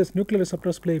 phosphorylation of these nuclear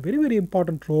receptors play a very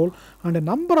important role, and a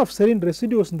number of serine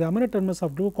residues in the amino terminus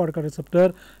of glucocorticoid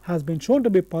receptor has been shown to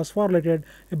be phosphorylated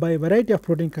by a variety of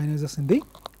protein kinases in the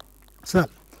cell.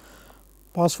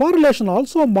 Phosphorylation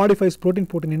also modifies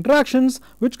protein-protein interactions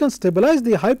which can stabilize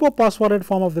the hypophosphorylated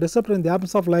form of the receptor in the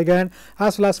absence of ligand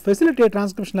as well as facilitate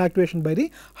transcriptional activation by the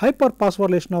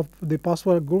hyperphosphorylation of the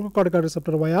glucocorticoid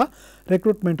receptor via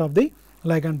recruitment of the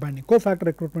ligand binding, cofactor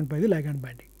recruitment by the ligand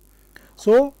binding.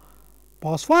 So,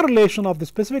 phosphorylation of the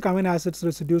specific amino acids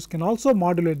residues can also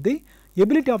modulate the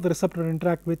ability of the receptor to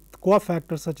interact with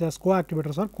cofactors such as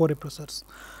coactivators or co-repressors.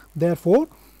 Therefore,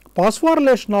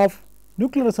 phosphorylation of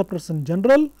nuclear receptors in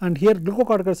general and here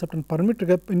glucocorticoid receptor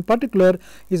in particular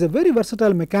is a very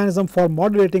versatile mechanism for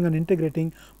modulating and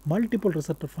integrating multiple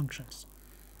receptor functions.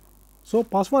 So,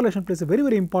 phosphorylation plays a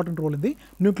very important role in the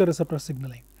nuclear receptor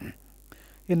signaling.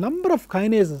 A number of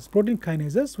kinases, protein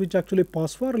kinases which actually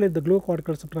phosphorylate the glucocorticoid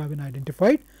receptor have been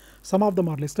identified. Some of them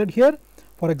are listed here.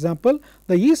 For example,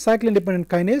 the E-cyclin dependent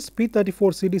kinase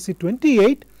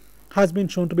P34CDC28 has been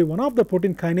shown to be one of the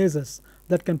protein kinases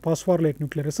that can phosphorylate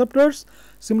nuclear receptors.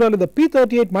 Similarly, the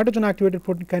P38 mitogen activated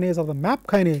protein kinase of the MAP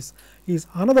kinase is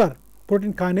another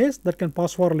protein kinase that can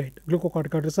phosphorylate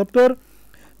glucocorticoid receptor.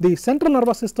 The central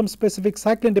nervous system specific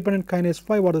cyclin dependent kinase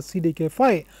 5 or the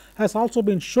CDK5 has also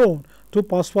been shown to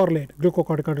phosphorylate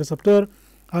glucocorticoid receptor,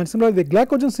 and similarly the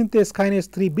glycogen synthase kinase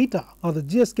 3 beta or the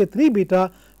GSK3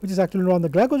 beta, which is actually involved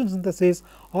in the glycogen synthesis,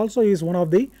 also is one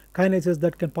of the kinases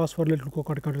that can phosphorylate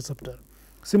glucocorticoid receptor.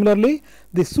 Similarly,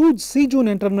 the c-Jun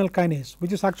N-terminal kinase,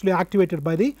 which is actually activated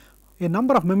by a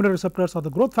number of membrane receptors or the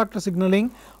growth factor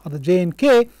signaling or the J and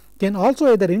K, can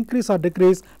also either increase or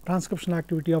decrease transcriptional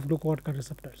activity of glucocorticoid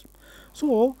receptors.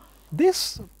 So,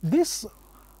 this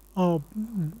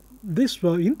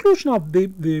inclusion of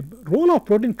the role of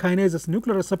protein kinases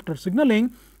nuclear receptor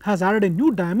signaling has added a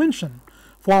new dimension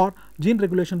for gene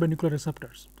regulation by nuclear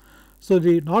receptors. So,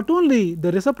 not only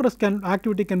the receptors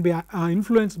activity can be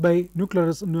influenced by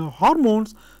nuclear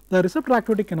hormones, the receptor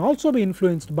activity can also be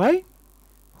influenced by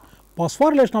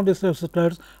phosphorylation of these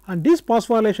receptors, and this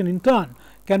phosphorylation in turn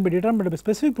can be determined by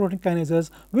specific protein kinases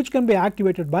which can be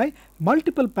activated by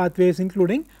multiple pathways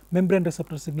including membrane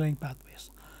receptor signaling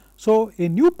pathways. So, a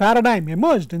new paradigm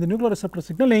emerged in the nuclear receptor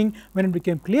signaling when it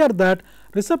became clear that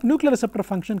nuclear receptor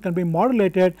function can be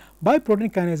modulated by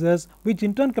protein kinases, which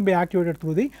in turn can be activated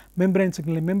through the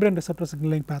membrane receptor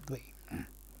signaling pathway.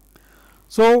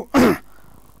 So,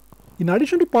 in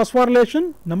addition to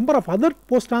phosphorylation, number of other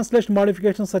post translation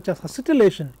modifications such as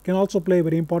acetylation can also play a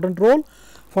very important role.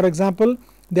 For example,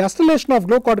 the acetylation of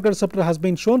glucocorticoid receptor has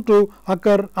been shown to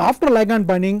occur after ligand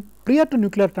binding prior to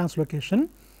nuclear translocation,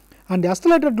 and the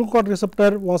acetylated glucocorticoid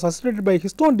receptor was acetylated by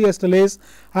histone deacetylase,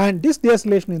 and this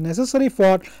deacetylation is necessary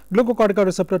for glucocorticoid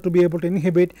receptor to be able to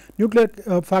inhibit nuclear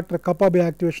factor kappa B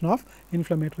activation of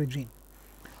inflammatory gene.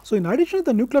 So, in addition to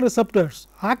the nuclear receptors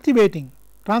activating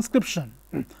transcription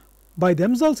by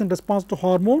themselves in response to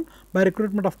hormone by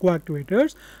recruitment of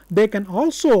coactivators, they can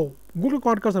also,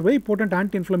 glucocorticoids are very potent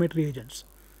anti-inflammatory agents,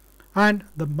 and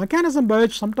the mechanism by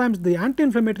which sometimes the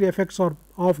anti-inflammatory effects of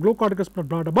glucocorticoids are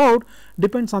brought about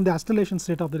depends on the acetylation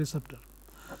state of the receptor.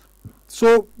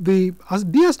 So, the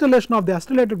deacetylation of the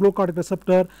acetylated glucocorticoid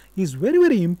receptor is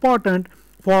very important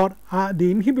for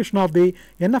the inhibition of the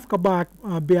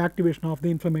NF-kappa B activation of the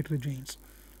inflammatory genes.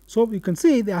 So, you can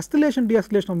see the acetylation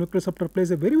deacetylation of nuclear receptor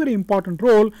plays a very important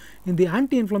role in the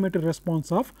anti-inflammatory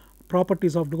response of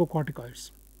properties of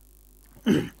glucocorticoids.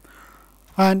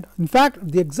 And in fact,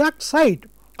 the exact site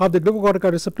of the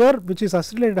glucocorticoid receptor which is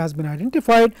acetylated has been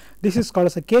identified. This is called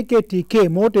as a KKTK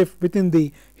motif within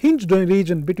the hinge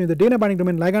region between the DNA binding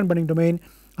domain, ligand binding domain,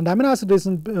 and amino acid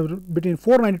region between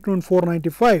 492 and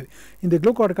 495 in the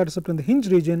glucocorticoid receptor in the hinge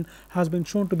region has been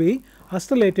shown to be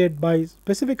acetylated by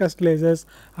specific acetylases,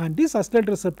 and this acetylated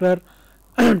receptor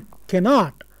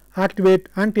cannot activate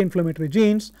anti-inflammatory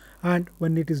genes, and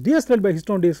when it is deacetylated by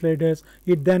histone deacetylase,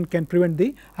 it then can prevent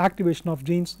the activation of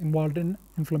genes involved in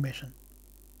inflammation.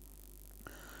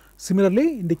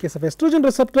 Similarly, in the case of estrogen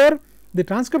receptor, the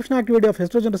transcription activity of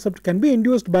estrogen receptor can be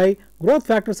induced by growth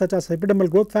factors such as epidermal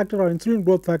growth factor or insulin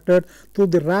growth factor through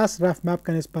the RAS-RAF MAP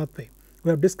kinase pathway.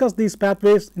 We have discussed these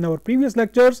pathways in our previous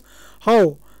lectures,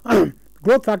 how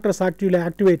growth factors actually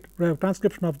activate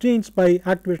transcription of genes by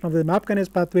activation of the MAP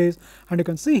kinase pathways, and you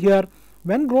can see here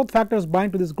when growth factors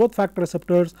bind to these growth factor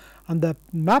receptors, and the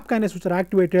MAP kinase which are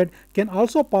activated can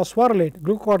also phosphorylate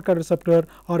glucocorticoid receptor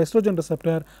or estrogen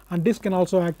receptor, and this can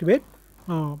also activate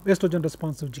estrogen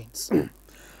responsive genes.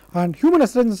 And human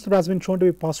estrogen receptor has been shown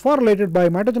to be phosphorylated by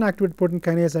mitogen activated protein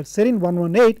kinase at serine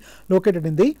 118 located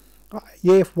in the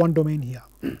AF1 domain here.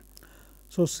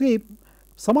 So, see,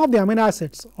 some of the amino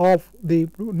acids of the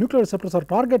nuclear receptors are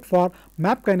target for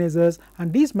MAP kinases,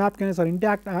 and these MAP kinases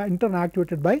are in turn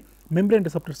activated by membrane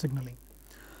receptor signaling.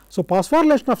 So,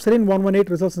 phosphorylation of serine 118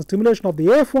 results in stimulation of the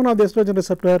AF1 of the estrogen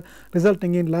receptor,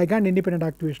 resulting in ligand independent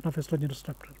activation of estrogen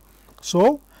receptor.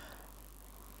 So,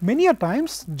 many a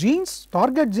times genes,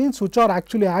 target genes which are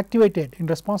actually activated in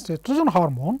response to estrogen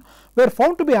hormone were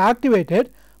found to be activated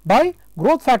by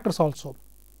growth factors also.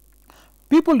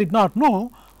 People did not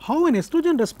know how an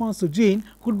estrogen responsive gene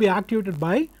could be activated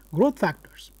by growth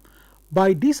factors.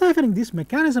 By deciphering this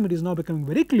mechanism, it is now becoming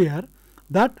very clear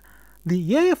that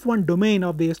the AF1 domain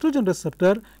of the estrogen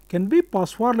receptor can be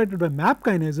phosphorylated by MAP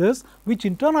kinases, which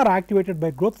in turn are activated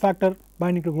by growth factor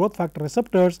binding to growth factor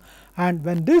receptors, and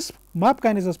when this MAP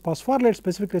kinases phosphorylate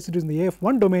specific residues in the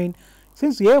AF1 domain,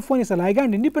 since AF1 is a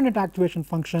ligand independent activation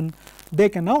function, they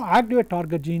can now activate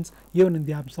target genes even in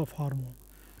the absence of hormone.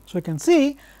 So, you can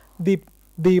see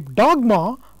the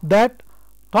dogma that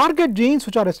target genes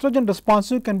which are estrogen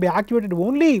responsive can be activated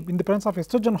only in the presence of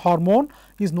estrogen hormone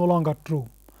is no longer true.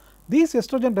 These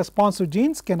estrogen responsive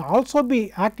genes can also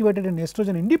be activated in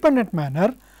estrogen independent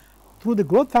manner through the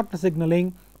growth factor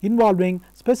signaling involving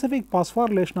specific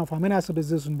phosphorylation of amino acid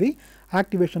residues in the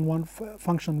activation 1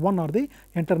 function 1 or the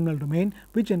N-terminal domain,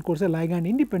 which encodes a ligand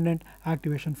independent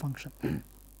activation function.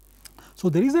 So,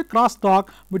 there is a crosstalk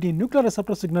between nuclear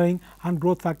receptor signaling and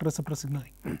growth factor receptor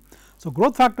signaling. So,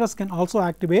 growth factors can also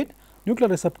activate nuclear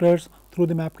receptors through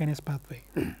the MAP kinase pathway.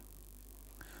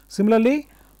 Similarly,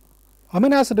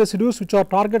 amino acid residues which are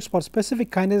targets for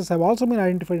specific kinases have also been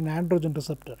identified in androgen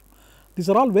receptor. These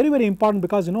are all very important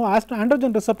because as to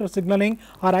androgen receptor signaling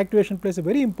or activation plays a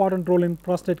very important role in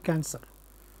prostate cancer.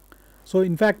 So,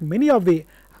 in fact, many of the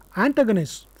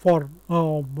antagonists for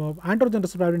androgen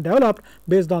receptor have been developed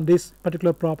based on these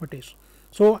particular properties.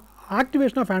 So,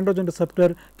 activation of androgen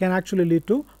receptor can actually lead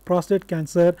to prostate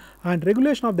cancer, and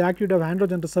regulation of the activity of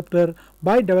androgen receptor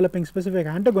by developing specific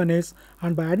antagonists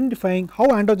and by identifying how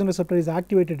androgen receptor is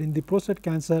activated in the prostate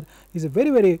cancer is a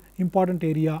very important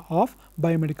area of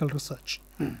biomedical research.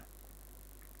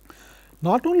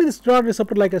 Not only the steroid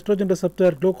receptor like estrogen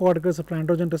receptor, glucocorticoid receptor,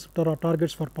 androgen receptor are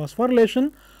targets for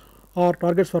phosphorylation, or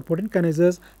targets for protein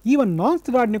kinases. Even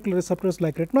non-steroid nuclear receptors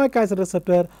like retinoic acid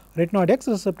receptor, retinoid X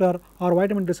receptor or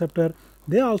vitamin receptor,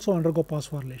 they also undergo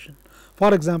phosphorylation.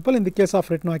 For example, in the case of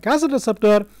retinoic acid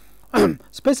receptor,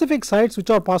 specific sites which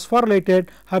are phosphorylated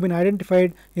have been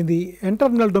identified in the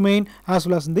N-terminal domain as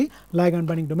well as in the ligand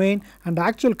binding domain, and the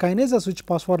actual kinases which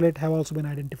phosphorylate have also been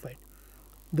identified.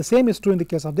 The same is true in the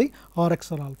case of the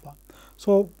RXR alpha.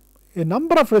 So, a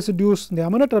number of residues in the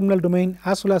amino terminal domain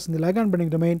as well as in the ligand binding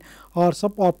domain are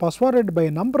phosphorylated by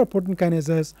a number of protein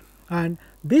kinases, and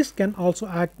this can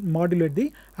also modulate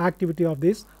the activity of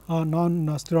these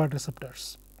non-steroid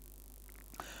receptors.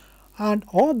 And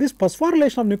all this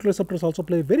phosphorylation of nuclear receptors also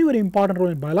play a very important role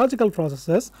in biological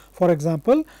processes. For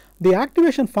example, the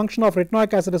activation function of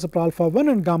retinoic acid receptor alpha 1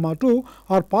 and gamma 2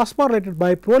 are phosphorylated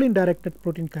by proline directed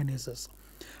protein kinases,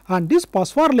 and this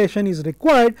phosphorylation is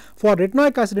required for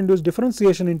retinoic acid induced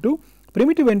differentiation into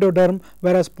primitive endoderm,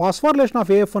 whereas phosphorylation of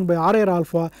AF1 by RAR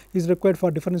alpha is required for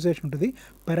differentiation to the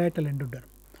parietal endoderm.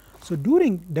 So,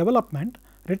 during development,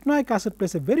 retinoic acid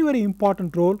plays a very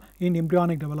important role in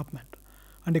embryonic development.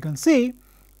 And you can see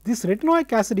this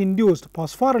retinoic acid induced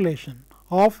phosphorylation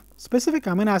of specific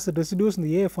amino acid residues in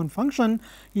the AF1 function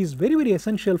is very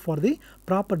essential for the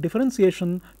proper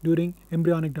differentiation during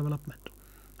embryonic development.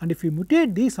 And if you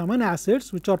mutate these amino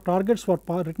acids which are targets for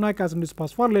retinoic acid induced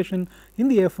phosphorylation in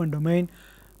the AF1 domain,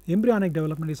 embryonic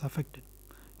development is affected,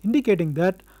 indicating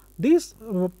that these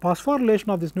phosphorylation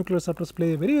of these nuclear receptors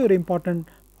play very important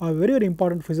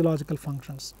physiological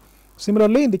functions.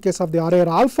 Similarly, in the case of the RAR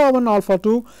alpha 1 alpha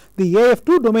 2, the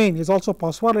AF2 domain is also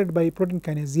phosphorylated by protein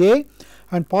kinase A,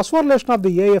 and phosphorylation of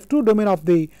the AF2 domain of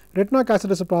the retinoic acid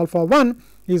receptor alpha 1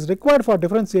 is required for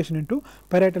differentiation into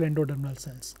parietal endodermal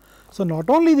cells. So, not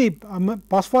only the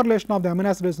phosphorylation of the amino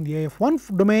acids in the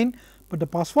AF1 domain, but the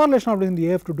phosphorylation of it in the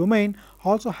AF2 domain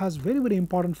also has very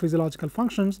important physiological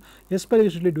functions,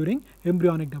 especially during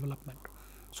embryonic development.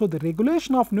 So, the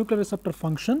regulation of nuclear receptor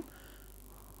function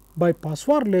by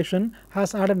phosphorylation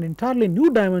has added an entirely new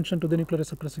dimension to the nuclear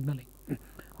receptor signaling.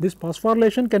 This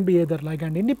phosphorylation can be either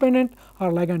ligand independent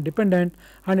or ligand dependent,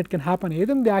 and it can happen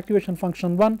either in the activation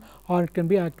function 1 or it can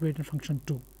be activation function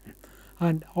 2.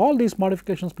 And all these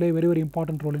modifications play a very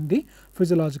important role in the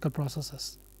physiological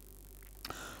processes.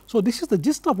 So, this is the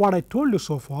gist of what I told you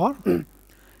so far.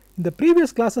 In the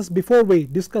previous classes, before we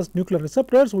discussed nuclear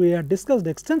receptors, we had discussed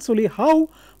extensively how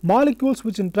molecules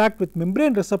which interact with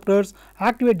membrane receptors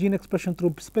activate gene expression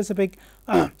through specific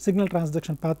signal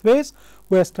transduction pathways.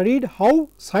 We have studied how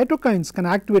cytokines can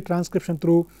activate transcription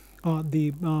through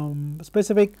the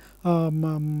specific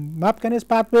MAP kinase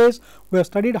pathways. We have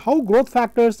studied how growth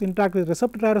factors interact with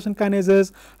receptor tyrosine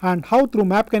kinases and how through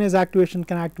MAP kinase activation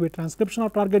can activate transcription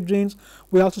of target genes.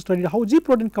 We also studied how G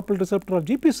protein coupled receptor or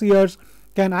GPCRs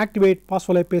can activate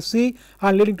phospholipase C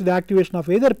and leading to the activation of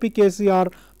either PKC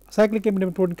or cyclic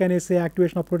independent protein kinase A,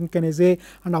 activation of protein kinase A,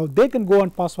 and how they can go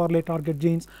and phosphorylate target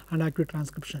genes and activate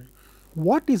transcription.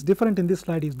 What is different in this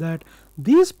slide is that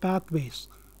these pathways,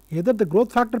 either the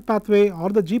growth factor pathway or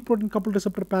the G protein coupled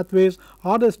receptor pathways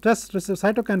or the stress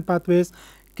cytokine pathways,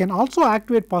 can also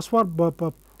activate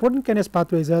protein kinase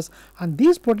pathways, and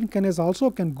these protein kinase also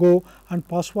can go and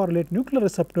phosphorylate nuclear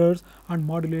receptors and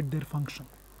modulate their function.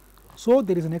 So,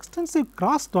 there is an extensive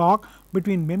crosstalk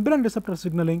between membrane receptor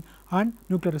signaling and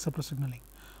nuclear receptor signaling.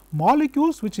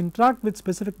 Molecules which interact with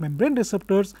specific membrane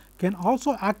receptors can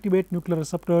also activate nuclear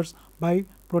receptors by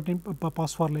protein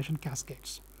phosphorylation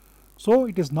cascades. So,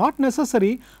 it is not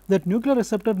necessary that nuclear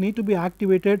receptor need to be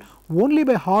activated only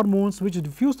by hormones which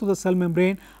diffuse to the cell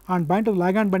membrane and bind to the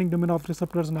ligand binding domain of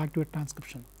receptors and activate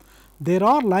transcription. There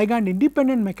are ligand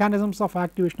independent mechanisms of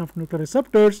activation of nuclear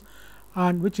receptors,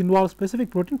 and which involve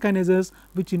specific protein kinases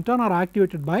which in turn are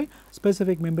activated by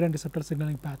specific membrane receptor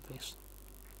signaling pathways.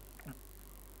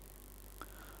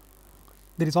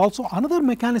 There is also another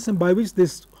mechanism by which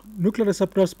these nuclear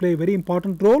receptors play a very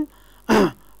important role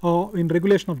in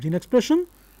regulation of gene expression.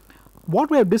 What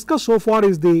we have discussed so far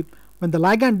is when the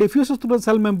ligand diffuses through the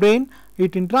cell membrane,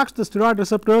 it interacts with the steroid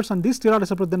receptors, and these steroid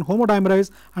receptors then homodimerize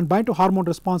and bind to hormone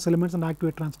response elements and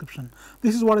activate transcription.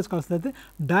 This is what is called the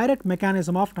direct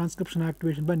mechanism of transcription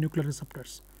activation by nuclear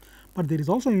receptors. But there is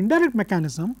also an indirect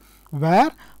mechanism where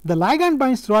the ligand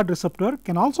bound steroid receptor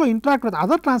can also interact with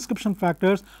other transcription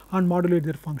factors and modulate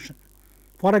their function.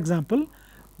 For example,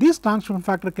 this transcription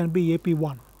factor can be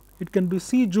AP1, it can be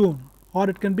c-Jun, or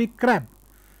it can be CREB.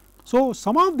 So,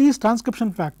 some of these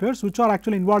transcription factors which are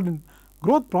actually involved in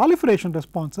growth proliferation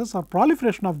responses or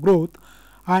proliferation of growth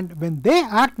and when they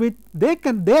act with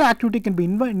their activity can be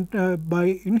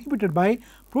inhibited by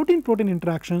protein-protein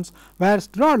interactions, where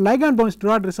ligand bound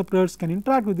steroid receptors can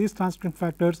interact with these transcription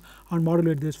factors and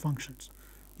modulate these functions.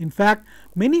 In fact,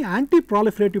 many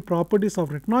anti-proliferative properties of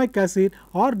retinoic acid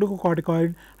or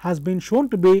glucocorticoid has been shown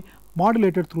to be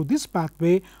modulated through this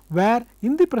pathway, where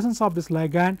in the presence of this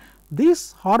ligand,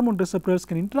 these hormone receptors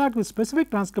can interact with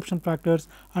specific transcription factors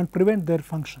and prevent their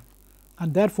function,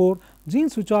 and therefore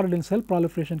genes which are in cell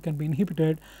proliferation can be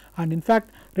inhibited. And in fact,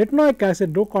 retinoic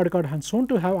acid glucocorticoid has shown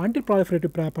to have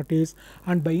anti-proliferative properties,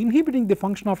 and by inhibiting the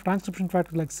function of transcription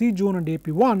factors like c-Jun and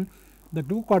AP1, the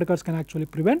glucocorticoids can actually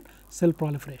prevent cell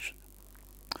proliferation.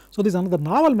 So, this is another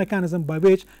novel mechanism by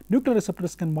which nuclear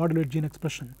receptors can modulate gene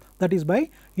expression, that is by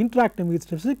interacting with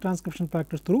specific transcription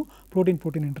factors through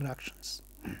protein-protein interactions.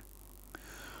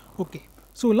 Okay.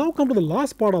 So, we will now come to the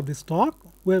last part of this talk.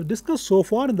 We have discussed so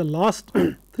far in the last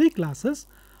 3 classes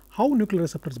how nuclear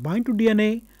receptors bind to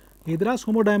DNA either as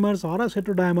homodimers or as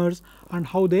heterodimers, and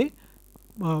how they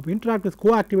interact with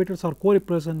co-activators or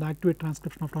co-repressors and activate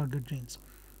transcription of target genes.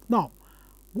 Now,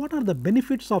 what are the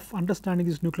benefits of understanding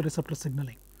this nuclear receptor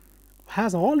signaling?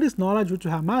 Has all this knowledge which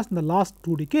we have amassed in the last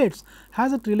 2 decades,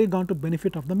 has it really gone to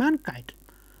benefit of the mankind?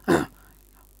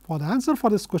 For the answer for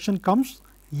this question comes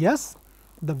yes.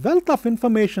 The wealth of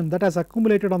information that has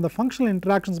accumulated on the functional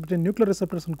interactions between nuclear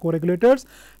receptors and co-regulators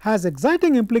has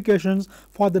exciting implications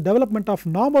for the development of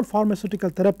novel pharmaceutical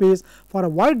therapies for a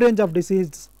wide range of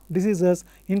diseases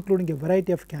including a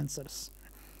variety of cancers.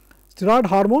 Steroid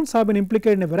hormones have been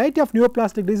implicated in a variety of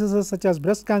neoplastic diseases such as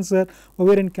breast cancer,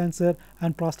 ovarian cancer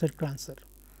and prostate cancer.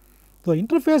 The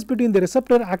interface between the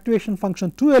receptor activation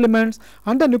function 2 elements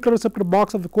and the nuclear receptor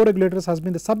box of the co-regulators has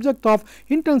been the subject of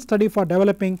intense study for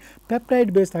developing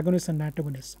peptide based agonists and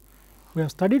antagonists. We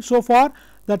have studied so far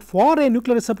that for a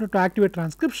nuclear receptor to activate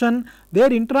transcription,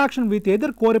 their interaction with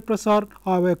either co-repressor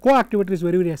or a co-activator is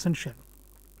very, very essential.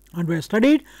 And we have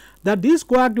studied that these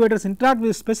co-activators interact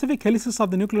with specific helices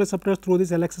of the nuclear receptors through these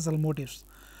LXSL motifs.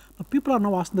 Now, people are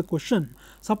now asking the question,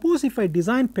 suppose if I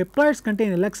design peptides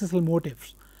containing LXSL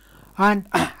motifs and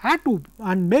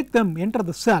make them enter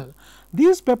the cell,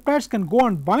 these peptides can go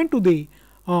and bind to the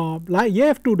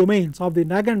AF2 domains of the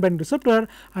ligand binding receptor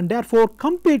and therefore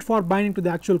compete for binding to the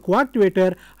actual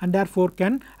coactivator and therefore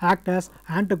can act as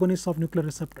antagonists of nuclear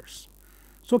receptors.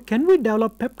 So, can we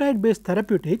develop peptide based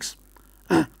therapeutics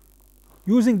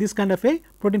using this kind of a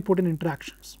protein-protein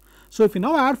interactions? So, if you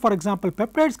now add for example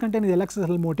peptides containing the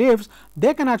LXSL motifs,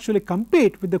 they can actually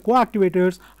compete with the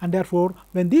coactivators and therefore,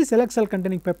 when these LXSL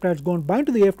containing peptides go and bind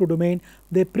to the AF2 domain,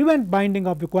 they prevent binding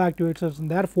of the coactivators and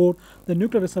therefore, the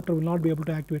nuclear receptor will not be able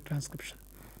to activate transcription.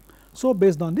 So,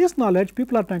 based on this knowledge,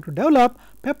 people are trying to develop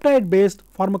peptide based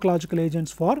pharmacological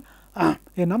agents for a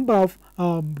number of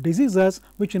diseases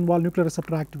which involve nuclear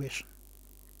receptor activation.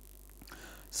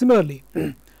 Similarly,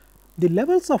 the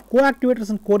levels of coactivators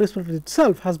and co-receptors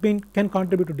itself can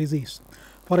contribute to disease.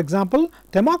 For example,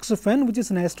 tamoxifen, which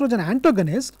is an estrogen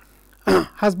antagonist,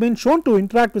 has been shown to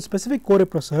interact with specific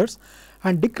co-repressors,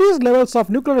 and decreased levels of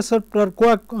nuclear receptor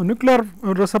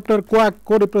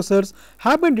co-repressors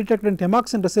have been detected in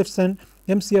tamoxifen resistant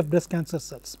MCF breast cancer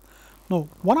cells. Now,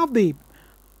 one of the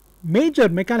major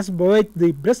mechanisms by which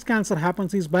the breast cancer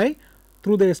happens is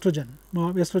through the estrogen.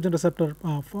 Estrogen receptor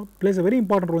plays a very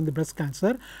important role in the breast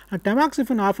cancer, and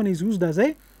tamoxifen often is used as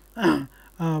a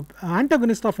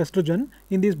antagonist of estrogen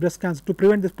in these breast cancer to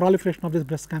prevent this proliferation of these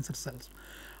breast cancer cells.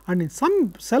 And in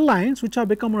some cell lines which have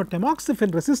become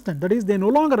tamoxifen resistant, that is they no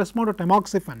longer respond to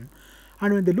tamoxifen,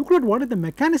 and when they looked at what is the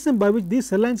mechanism by which these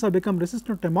cell lines have become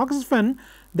resistant to tamoxifen,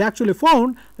 they actually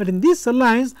found that in these cell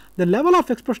lines the level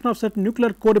of expression of certain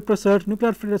nuclear co-repressors,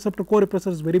 nuclear receptor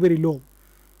co-repressors is very, very low.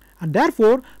 And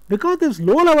therefore, because there is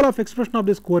low level of expression of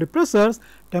these co-repressors,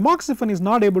 tamoxifen is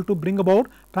not able to bring about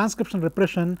transcription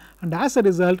repression, and as a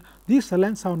result these cell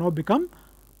lines have now become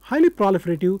highly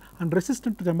proliferative and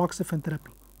resistant to tamoxifen therapy.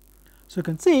 So, you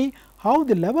can see how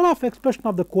the level of expression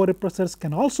of the co-repressors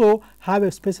can also have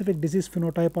a specific disease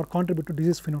phenotype or contribute to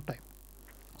disease phenotype.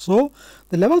 So,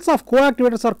 the levels of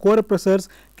coactivators or co-repressors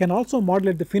can also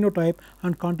modulate the phenotype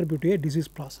and contribute to a disease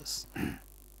process.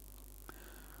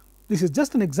 This is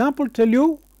just an example to tell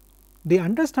you the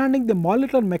understanding the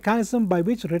molecular mechanism by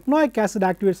which retinoic acid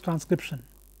activates transcription,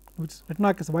 which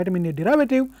retinoic acid vitamin A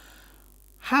derivative,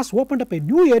 has opened up a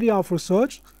new area of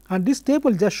research, and this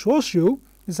table just shows you,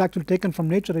 this is actually taken from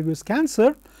Nature Reviews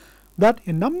Cancer, that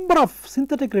a number of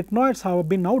synthetic retinoids have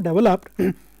been now developed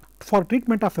for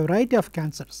treatment of a variety of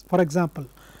cancers. For example,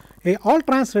 a all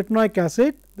trans retinoic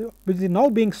acid which is now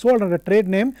being sold under a trade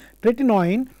name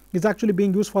tretinoin is actually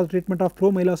being used for the treatment of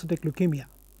promyelocytic leukemia.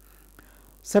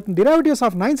 certain derivatives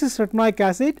of 9,6-retinoic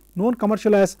acid known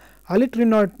commercial as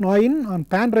alitrinoin and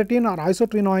panretin or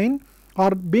isotrinoin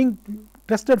are being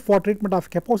tested for treatment of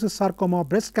Kaposi's sarcoma,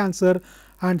 breast cancer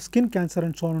and skin cancer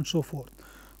and so on and so forth.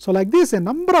 So, like this, a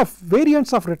number of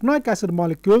variants of retinoic acid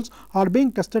molecules are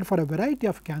being tested for a variety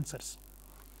of cancers,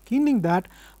 meaning that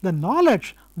the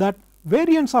knowledge that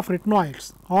variants of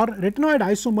retinoids or retinoid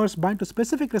isomers bind to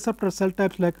specific receptor cell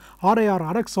types like RA or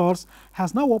RXRs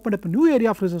has now opened up a new area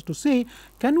of research to see,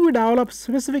 can we develop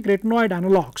specific retinoid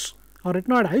analogs or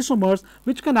retinoid isomers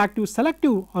which can active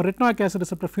selective or retinoic acid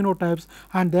receptor phenotypes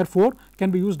and therefore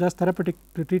can be used as therapeutic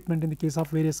treatment in the case of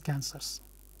various cancers.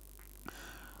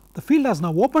 The field has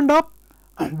now opened up.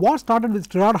 What started with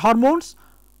steroid hormones.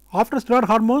 After steroid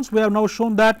hormones, we have now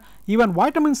shown that even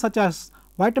vitamins such as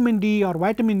vitamin D or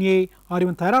vitamin A or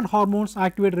even thyroid hormones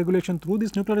activate regulation through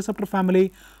this nuclear receptor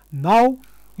family. Now,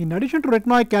 in addition to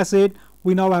retinoic acid,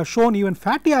 we now have shown even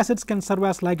fatty acids can serve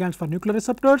as ligands for nuclear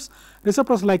receptors.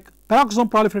 Receptors like peroxisome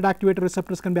proliferate activator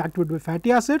receptors can be activated by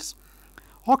fatty acids.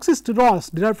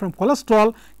 Oxysterols derived from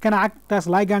cholesterol can act as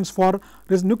ligands for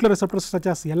nuclear receptors such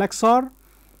as LXR.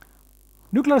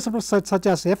 Nuclear receptors such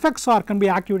as FXR can be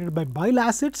activated by bile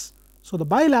acids. So, the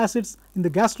bile acids in the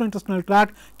gastrointestinal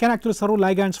tract can actually serve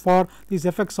ligands for these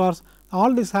FXRs.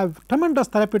 All these have tremendous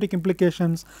therapeutic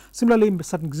implications. Similarly,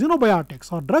 certain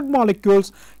xenobiotics or drug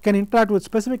molecules can interact with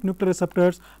specific nuclear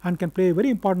receptors and can play a very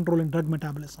important role in drug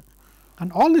metabolism.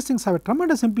 And all these things have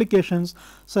tremendous implications.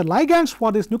 So, ligands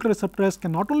for these nuclear receptors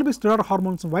can not only be steroid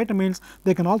hormones and vitamins,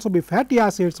 they can also be fatty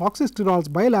acids,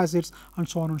 oxysterols, bile acids and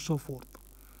so on and so forth.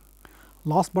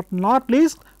 Last but not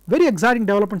least, very exciting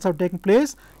developments have taken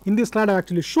place. In this slide I have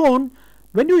actually shown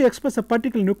when you express a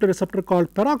particular nuclear receptor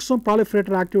called peroxisome proliferator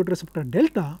activator receptor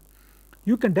delta,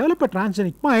 you can develop a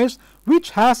transgenic mice which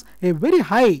has a very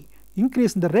high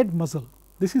increase in the red muscle.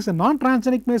 This is a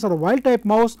non-transgenic mice or a wild type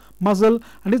mouse muscle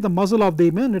and is the muscle of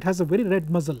the man. It has a very red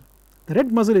muscle. The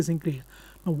red muscle is increased.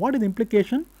 Now, what is the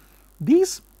implication?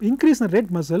 These increase in red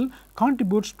muscle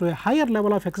contributes to a higher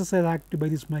level of exercise activity by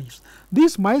these mice.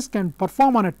 These mice can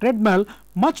perform on a treadmill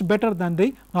much better than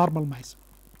the normal mice.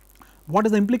 What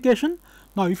is the implication?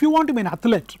 Now, if you want to be an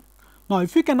athlete, now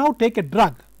if you can now take a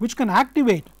drug which can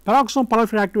activate peroxisome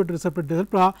proliferate activator receptor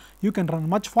delta, you can run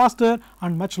much faster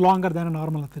and much longer than a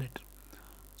normal athlete.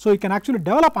 So, you can actually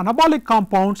develop anabolic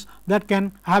compounds that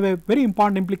can have a very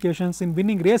important implications in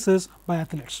winning races by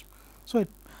athletes. So,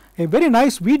 a very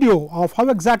nice video of how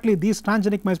exactly these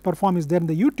transgenic mice perform is there in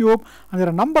the YouTube, and there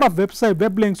are a number of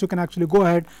web links you can actually go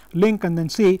ahead, link and then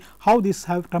see how these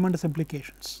have tremendous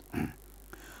implications.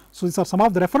 So, these are some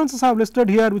of the references I have listed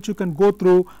here which you can go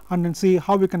through and then see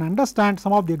how we can understand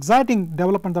some of the exciting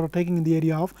developments that are taking in the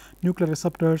area of nuclear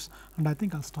receptors, and I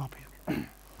think I will stop here.